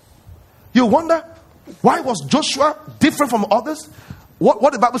 You wonder, why was Joshua different from others?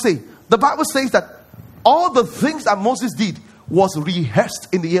 What the Bible say? The Bible says that all the things that Moses did was rehearsed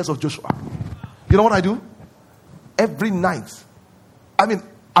in the ears of Joshua. You know what I do? Every night. I mean,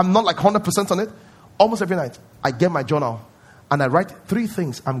 I'm not like 100% on it. Almost every night, I get my journal and I write 3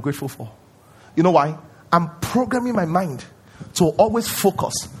 things I'm grateful for. You know why? I'm programming my mind to always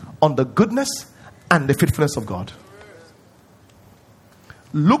focus on the goodness and the faithfulness of God.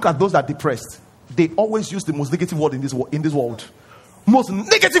 Look at those that are depressed. They always use the most negative word in this world. Most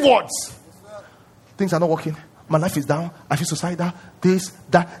negative words. Things are not working. My life is down. I feel suicidal. This,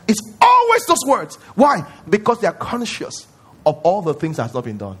 that. It's always those words. Why? Because they are conscious of all the things that has not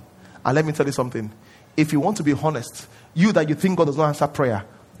been done. And let me tell you something. If you want to be honest, you that you think God does not answer prayer,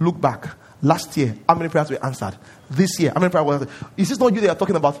 look back. Last year, how many prayers were answered? This year, how many prayers were answered? Is this not you they are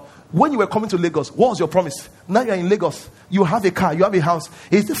talking about? When you were coming to Lagos, what was your promise? Now you are in Lagos. You have a car. You have a house.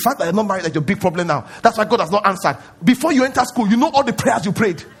 It's the fact that you're not married that's your big problem now. That's why God has not answered. Before you enter school, you know all the prayers you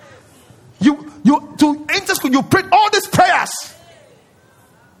prayed. To enter school, you prayed all these prayers.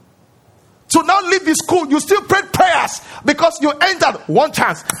 To now leave the school, you still prayed prayers because you entered one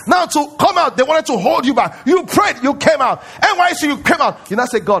chance. Now to come out, they wanted to hold you back. You prayed, you came out. NYC, you came out. You now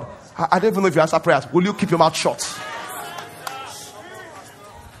say, God, I don't even know if you answer prayers. Will you keep your mouth shut?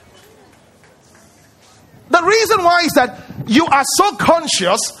 The reason why is that you are so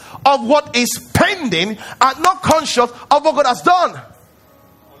conscious of what is pending and not conscious of what God has done.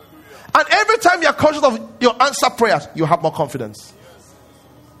 And every time you are conscious of your answered prayers, you have more confidence.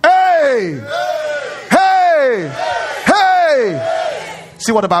 Hey! Hey! Hey!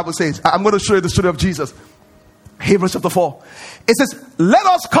 See what the Bible says. I'm going to show you the story of Jesus. Hebrews chapter 4. It says, let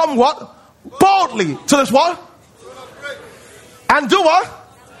us come what? Boldly to this what? And do what?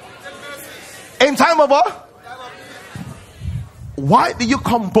 In time of what? Why do you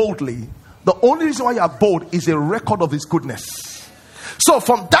come boldly? The only reason why you are bold is a record of His goodness. So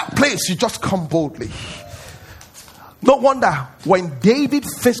from that place, you just come boldly. No wonder when David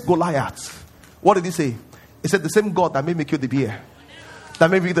faced Goliath, what did he say? He said, the same God that may make you the bear,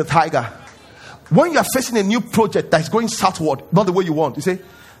 that may make you the tiger. When you are facing a new project that is going southward, not the way you want, you say,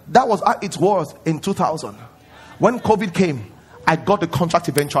 that was how it was in 2000. When COVID came, I got the contract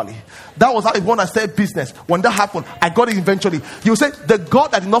eventually. That was how it was when I started business. When that happened, I got it eventually. You say, the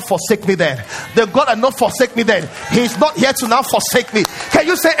God that did not forsake me then, the God that did not forsake me then, He's not here to now forsake me. Can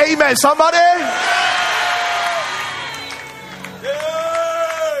you say amen, somebody?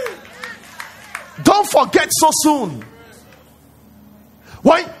 Don't forget so soon.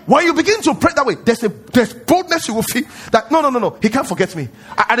 When you begin to pray that way, there's boldness you will feel that no, He can't forget me.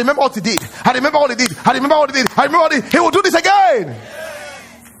 I remember what He did. I remember what He did. I remember what He did. I remember what He will do this again.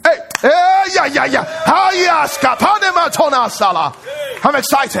 Yeah. I'm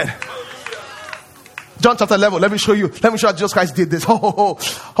excited. John chapter 11. Let me show you how Jesus Christ did this. Oh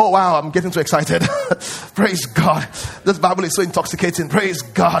wow, I'm getting too excited. Praise God. This Bible is so intoxicating. Praise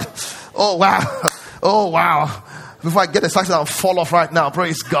God. Oh wow. Before I get excited, I'll fall off right now.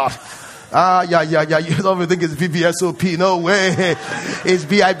 Praise God. Yeah. You don't even think it's VBSOP. No way. It's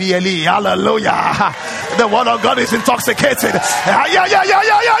BIBLE. Hallelujah. The word of God is intoxicating. Yeah.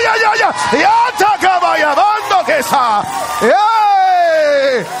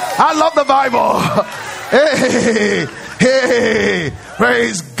 I love the Bible. Hey.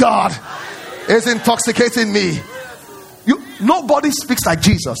 Praise God. It's intoxicating me. Nobody speaks like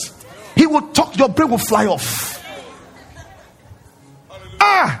Jesus. He will talk, your brain will fly off.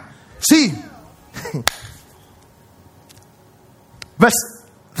 See. Verse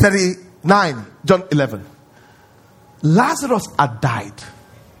 39, John 11. Lazarus had died.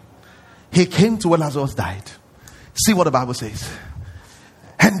 He came to where Lazarus died. See what the Bible says.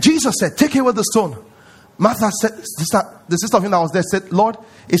 And Jesus Jesus said, take away the stone. Martha said, the sister of him that was there said, Lord,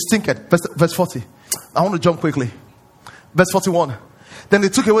 it stinketh. Verse 40. I want to jump quickly. Verse 41. Then they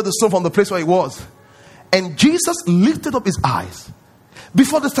took away the stone from the place where it was. And Jesus lifted up his eyes.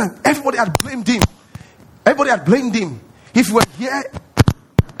 Before this time, everybody had blamed him. Everybody had blamed him. If you were here,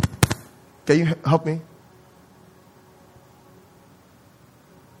 can you help me?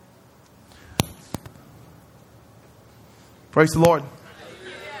 Praise the Lord.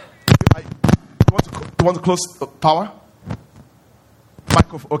 You want to close power?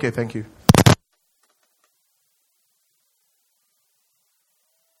 Microphone. Okay, thank you.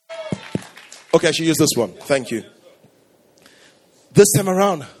 Okay, I should use this one. Thank you. This time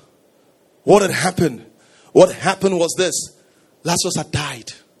around, what had happened? What happened was this. Lazarus had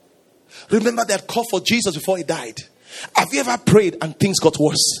died. Remember, they had called for Jesus before he died. Have you ever prayed and things got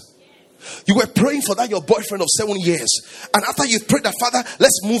worse? You were praying for that your boyfriend of 7 years. And after you prayed that, Father,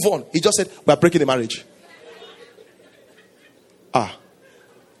 let's move on. He just said, we're breaking the marriage.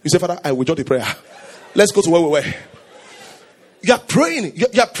 You say, Father, I withdraw the prayer. Let's go to where we were. You are praying.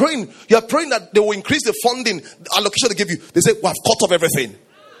 You are praying that they will increase the funding, the allocation they give you. They say, we have cut off everything.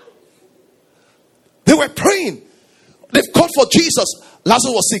 They were praying. They've called for Jesus.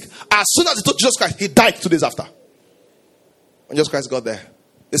 Lazarus was sick. As soon as they told Jesus Christ, he died 2 days after. When Jesus Christ got there,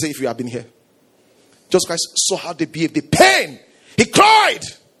 they say, if you have been here. Jesus Christ saw how they behaved. The pain. He cried.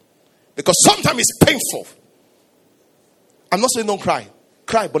 Because sometimes it's painful. I'm not saying don't cry.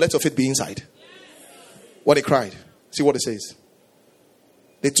 Cry, but let your faith be inside. When he cried, see what it says.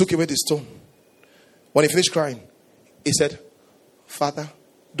 They took away the stone. When he finished crying, he said, Father,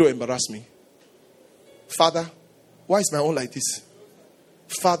 don't embarrass me. Father, why is my own like this?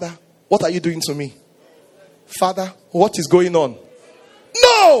 Father, what are you doing to me? Father, what is going on?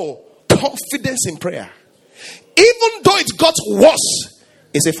 No! Confidence in prayer. Even though it got worse,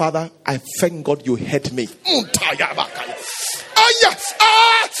 he said, Father, I thank God you heard me.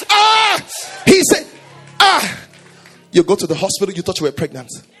 He said, you go to the hospital, you thought you were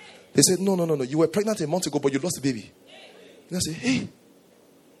pregnant. They said, no. You were pregnant a month ago, but you lost the baby. And I said, hey,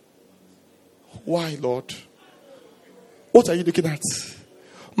 why, Lord? What are you looking at?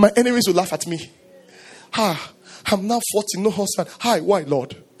 My enemies will laugh at me. I'm now 40, no husband. Why,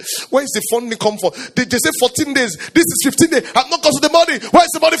 Lord? Where is the funding come for? They say 14 days. This is 15 days. I've not got the money. Where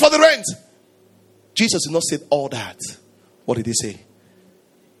is the money for the rent? Jesus did not say all that. What did he say?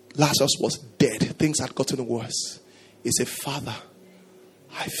 Lazarus was dead. Things had gotten worse. He said, Father,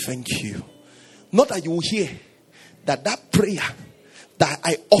 I thank you. Not that you will hear that prayer that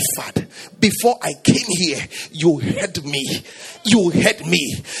I offered before I came here, you heard me. You heard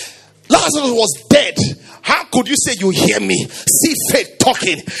me. Lazarus was dead. How could you say you hear me? See faith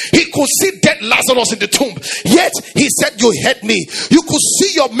talking. He could see dead Lazarus in the tomb. Yet he said you heard me. You could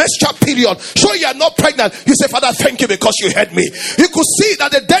see your menstrual period. Sure, you are not pregnant. You say, Father, thank you because you heard me. You could see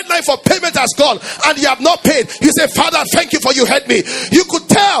that the deadline for payment has gone and you have not paid. You say, Father, thank you for you heard me. You could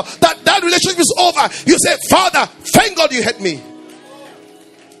tell that relationship is over. You say, Father, thank God you heard me.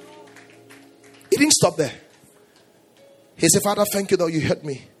 He didn't stop there. He said, Father, thank you that you heard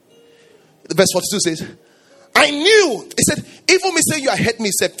me. Verse 42 says, I knew. He said, even me saying you heard me,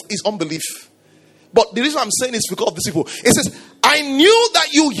 he said, it's unbelief. But the reason I'm saying is because of this people. It says, I knew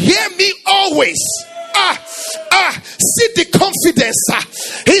that you hear me always. See the confidence.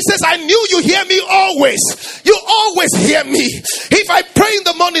 He says, I knew you hear me always. You always hear me. If I pray in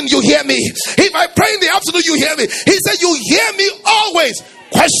the morning, you hear me. If I pray in the afternoon, you hear me. He said, you hear me always.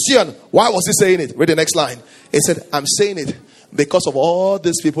 Question, why was he saying it? Read the next line. He said, I'm saying it because of all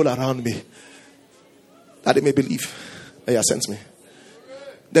these people around me, that they may believe that he has sent me.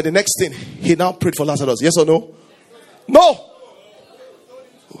 Then the next thing, he now prayed for Lazarus. Yes or no? No.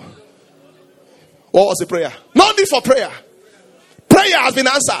 What was the prayer? No need for prayer. Prayer has been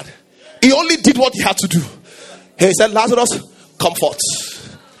answered. He only did what he had to do. He said, Lazarus, come forth.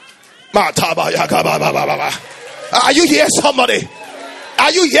 Are you here, somebody?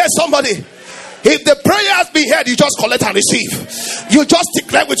 Are you here, somebody? If the prayer has been heard, you just collect and receive. You just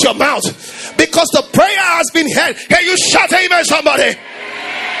declare with your mouth. Because the prayer has been heard. Hey, you shout amen, somebody.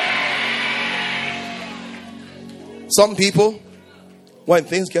 Some people, when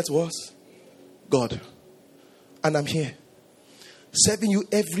things get worse, God, and I'm here, serving you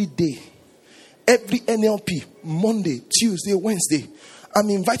every day, every NLP, Monday, Tuesday, Wednesday.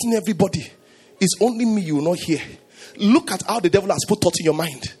 I'm inviting everybody. It's only me you will not hear. Look at how the devil has put thought in your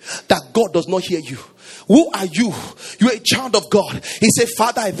mind that God does not hear you. Who are you? You're a child of God. He said,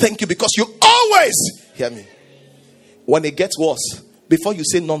 Father, I thank you because you always hear me. When it gets worse, before you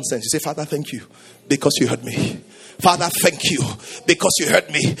say nonsense, you say, Father, thank you because you heard me. Father, thank you because you heard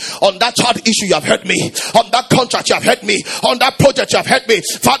me. On that child issue, you have heard me. On that contract, you have heard me. On that project, you have heard me.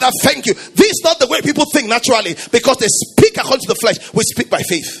 Father, thank you. This is not the way people think naturally because they speak according to the flesh. We speak by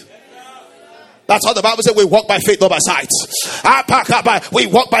faith. That's how the Bible says we walk by faith, not by sight. We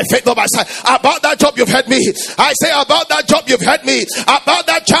walk by faith, not by sight. About that job, you've heard me. I say about that job, you've heard me. About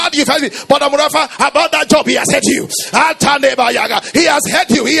that child, you've heard me. But about that job, he has heard you. He has heard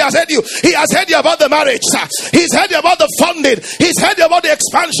you. He has heard you. He has heard you about the marriage. He's heard you about the funding. He's heard you about the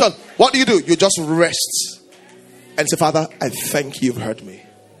expansion. What do? You just rest and say, Father, I thank you, you've heard me.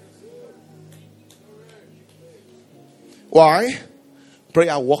 Why?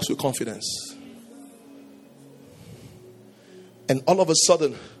 Prayer walks with confidence. And all of a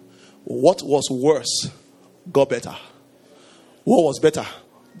sudden, what was worse got better. What was better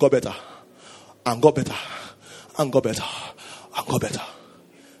got better. And got better. And got better. And got better.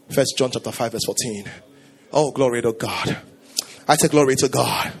 1 John chapter 5 verse 14. Oh, glory to God. I say glory to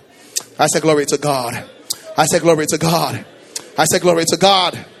God. I say glory to God. I say glory to God. I say glory to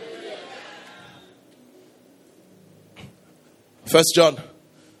God. 1 John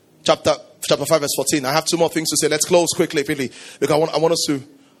chapter 5 verse 14. I have two more things to say. Let's close quickly, because I want us to.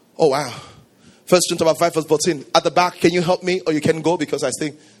 Oh wow. 1 John chapter 5 verse 14. At the back, can you help me, or you can go because I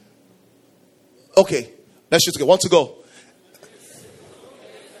think. Okay, let's just go. Want to go?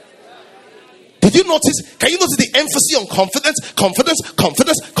 Did you notice? Can you notice the emphasis on confidence?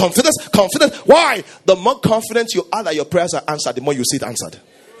 Confidence. Why? The more confident you are that your prayers are answered, the more you see it answered.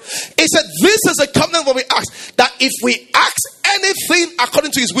 He said, this is a covenant when we ask, that if we ask anything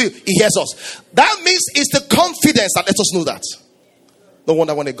according to his will, he hears us. That means it's the confidence that lets us know that. No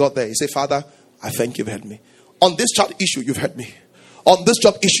wonder when he got there, he said, Father, I thank you've heard me. On this child issue, you've heard me. On this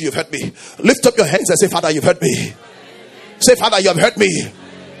job issue, you've heard me. Lift up your hands and say, Father, you've heard me. Say, Father, you have heard me.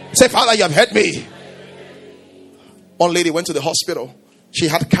 Say, Father, you have heard me. One lady went to the hospital. She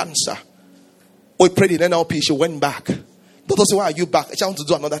had cancer. We prayed in NLP. She went back. Doctor said, why are you back? I want to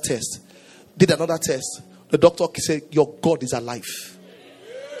do another test. Did another test. The doctor said, your God is alive.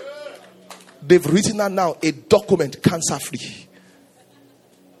 They've written her now a document cancer free.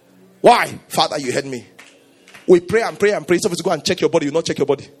 Why? Father, you heard me. We pray and pray and pray. So if you go and check your body, you not check your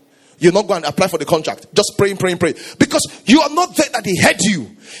body. You're not going to apply for the contract. Just pray. Because you are not there that he heard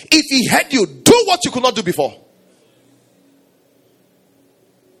you. If he heard you, do what you could not do before.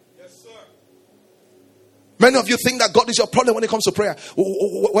 Many of you think that God is your problem when it comes to prayer.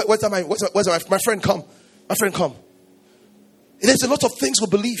 Where's my friend come? My friend come. There's a lot of things we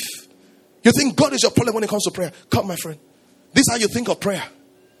believe. You think God is your problem when it comes to prayer. Come, my friend. This is how you think of prayer.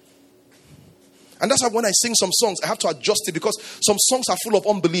 And that's why when I sing some songs, I have to adjust it because some songs are full of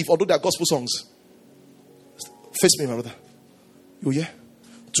unbelief, although they are gospel songs. Face me, my brother. You hear?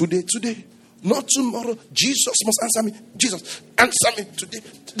 Today. Not tomorrow. Jesus must answer me. Jesus, answer me today.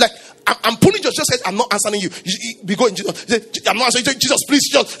 Like, I'm pulling your chest. I'm not answering you. We go in Jesus. I'm not answering you. Jesus, please.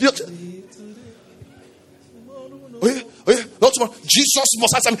 Jesus. Oh yeah. Not tomorrow. Jesus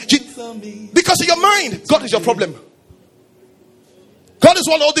must answer me. Because in your mind, God is your problem. God is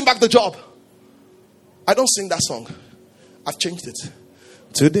one holding back the job. I don't sing that song. I've changed it.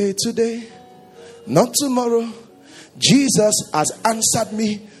 Today. Not tomorrow. Jesus has answered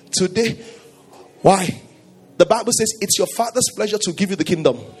me today. Why? The Bible says it's your Father's pleasure to give you the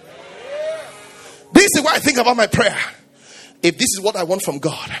kingdom. This is why I think about my prayer. If this is what I want from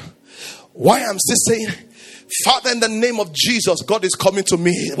God, why I'm still saying, Father, in the name of Jesus, God is coming to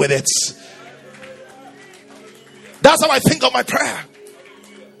me with it. That's how I think of my prayer.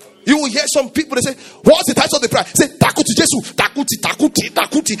 You will hear some people, they say, what's the title of the prayer? Say, Takuti Jesu, Takuti,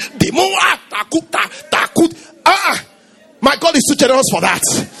 Demoa, Takuti. My God is too generous for that.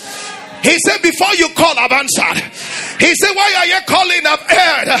 He said, before you call, I've answered. He said, why are you calling? I've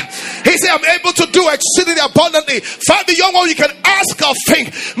heard. He said, I'm able to do exceedingly abundantly. Find the young one you can ask or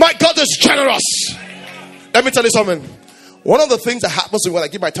think. My God is generous. Let me tell you something. One of the things that happens when I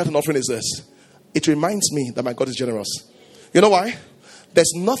give my tithe and offering is this. It reminds me that my God is generous. You know why?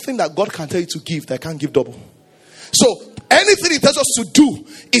 There's nothing that God can tell you to give that can't give double. So anything he tells us to do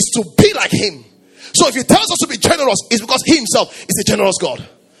is to be like him. So if he tells us to be generous, it's because he himself is a generous God.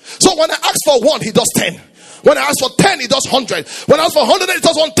 So when I ask for 1, he does 10. When I ask for 10, he does 100. When I ask for 100, he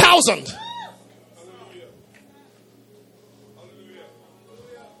does 1,000.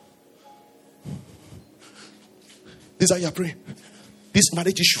 This is how you are praying. This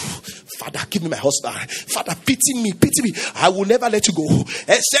marriage issue, Father, give me my husband. Father, pity me. I will never let you go.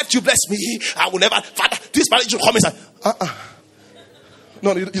 Except you bless me, I will never. Father, this marriage will come inside.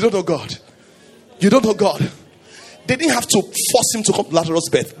 No, you don't know God. You don't know God. They didn't have to force him to come to Lazarus'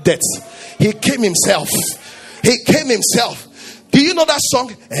 death. He came himself. He came himself. Do you know that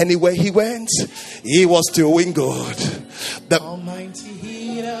song? Anywhere he went, he was doing good. The Almighty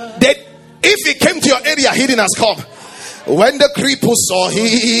healer. If he came to your area, healing has come. When the cripples saw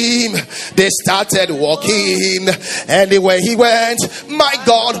him, they started walking. Anywhere he went, my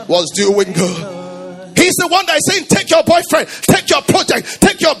God was doing good. He's the one that is saying, take your boyfriend, take your project,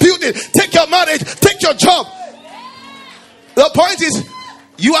 take your building, take your marriage, take your job. The point is,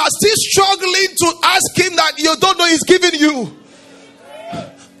 you are still struggling to ask him that you don't know he's giving you.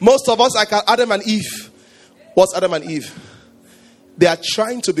 Most of us, like Adam and Eve. What's Adam and Eve? They are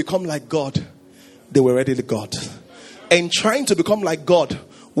trying to become like God. They were already God. And trying to become like God,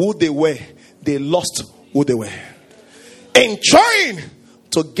 who they were, they lost who they were. And trying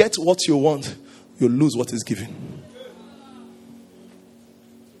to get what you want, you lose what is given.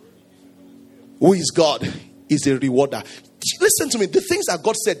 Who is God? Is a rewarder. Listen to me. The things that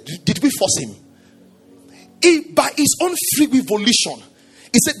God said, did we force him? By his own free will volition.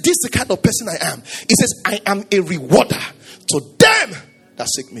 He said, this is the kind of person I am. He says, I am a rewarder to them that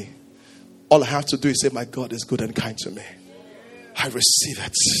seek me. All I have to do is say, my God is good and kind to me. I receive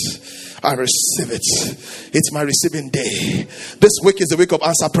it. I receive it. It's my receiving day. This week is the week of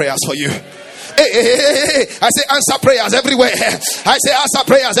answer prayers for you. Hey. I say answer prayers everywhere. I say answer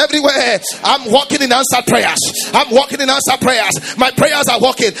prayers everywhere. I'm walking in answered prayers. I'm walking in answered prayers. My prayers are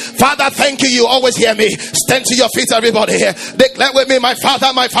walking. Father, thank you. You always hear me. Stand to your feet, everybody. Declare with me, my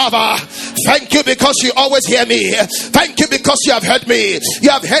Father, my Father. Thank you because you always hear me. Thank you because you have heard me. You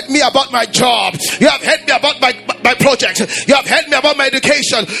have heard me about my job. You have heard me about my project. You have heard me about my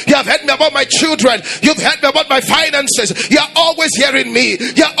education. You have heard me about my children. You've heard me about my finances. You are always hearing me.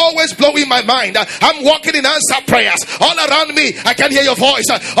 You are always blowing my mind. I'm walking in answer prayers. All around me, I can hear your voice.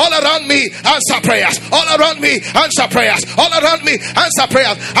 All around me, answer prayers. All around me, answer prayers. All around me, answer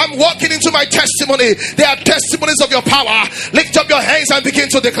prayers. I'm walking into my testimony. There are testimonies of your power. Lift up your hands and begin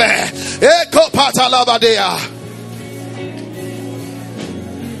to declare.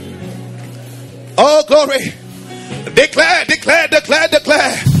 Oh, glory. Declare, declare, declare,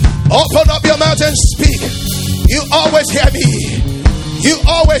 declare. Open up your mouth and speak. You always hear me. You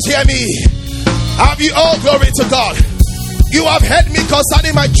always hear me. Have you all glory to God? You have heard me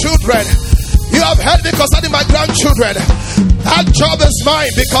concerning my children. You have heard me concerning my grandchildren. That job is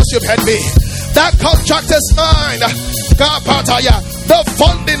mine because you've heard me. That contract is mine. The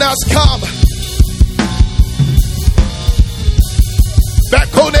funding has come.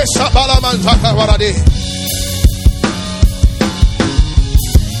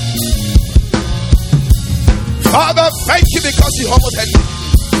 Father, thank you because you almost heard me.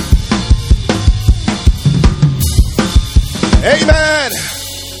 Amen.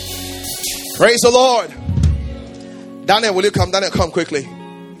 Praise the Lord. Daniel, will you come? Daniel, come quickly.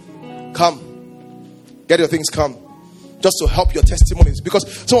 Come. Get your things, come. Just to help your testimonies. Because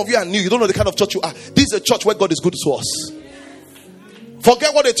some of you are new. You don't know the kind of church you are. This is a church where God is good to us.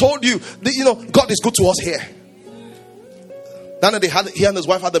 Forget what they told you. You know, God is good to us here. Daniel, he and his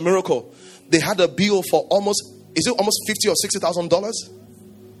wife had a miracle. They had a bill for almost $50,000 or $60,000?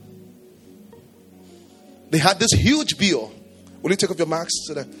 They had this huge bill. Will you take off your marks?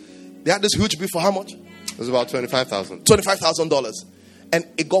 They had this huge bill for how much? It was about $25,000. $25,000. And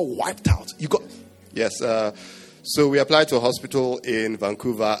it got wiped out. Yes. So we applied to a hospital in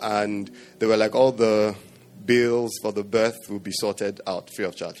Vancouver, and they were like, all the bills for the birth will be sorted out free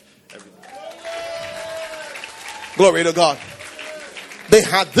of charge. Glory to God. They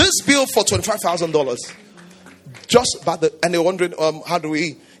had this bill for $25,000. And they're wondering, how do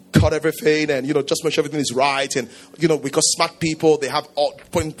we cut everything and, just make sure everything is right. And, because smart people, they have all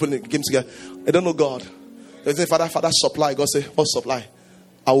putting the games together. They don't know God. They say, Father, supply. God say, what supply?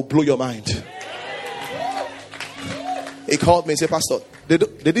 I will blow your mind. He called me and said, Pastor, they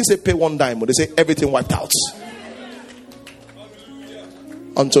didn't say pay one dime, but they say everything wiped out.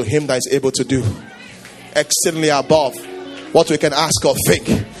 Unto him that is able to do exceedingly above what we can ask or think,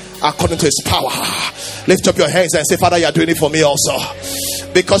 according to his power. Lift up your hands and say, Father, you are doing it for me also.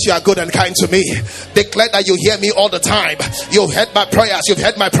 Because you are good and kind to me. Declare that you hear me all the time. You've heard my prayers. You've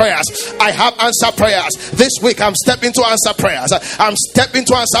heard my prayers. I have answered prayers. This week I'm stepping to answer prayers. I'm stepping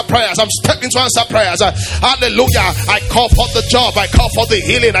to answer prayers. I'm stepping to answer prayers. Hallelujah. I call for the job. I call for the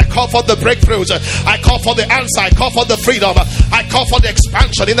healing. I call for the breakthroughs. I call for the answer. I call for the freedom. I call for the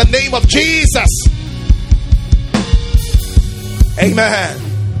expansion in the name of Jesus. Amen.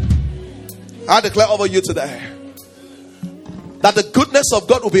 I declare over you today that the goodness of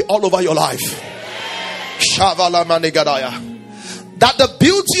God will be all over your life. That the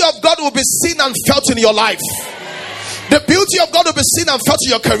beauty of God will be seen and felt in your life. The beauty of God will be seen and felt in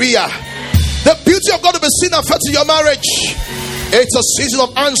your career. The beauty of God will be seen and felt in your marriage. It's a season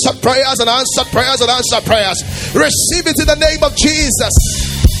of answered prayers and answered prayers and answered prayers. Receive it in the name of Jesus.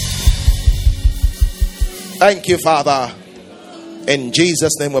 Thank you, Father. In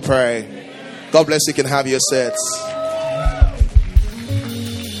Jesus' name we pray. God bless you. Can have your seats.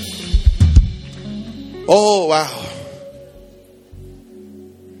 Oh, wow.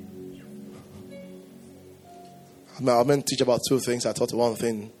 I'm going to teach about two things. I thought one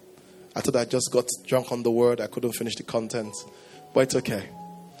thing. I thought I just got drunk on the word. I couldn't finish the content. But it's okay.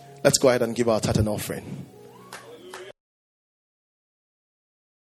 Let's go ahead and give our tithe and offering.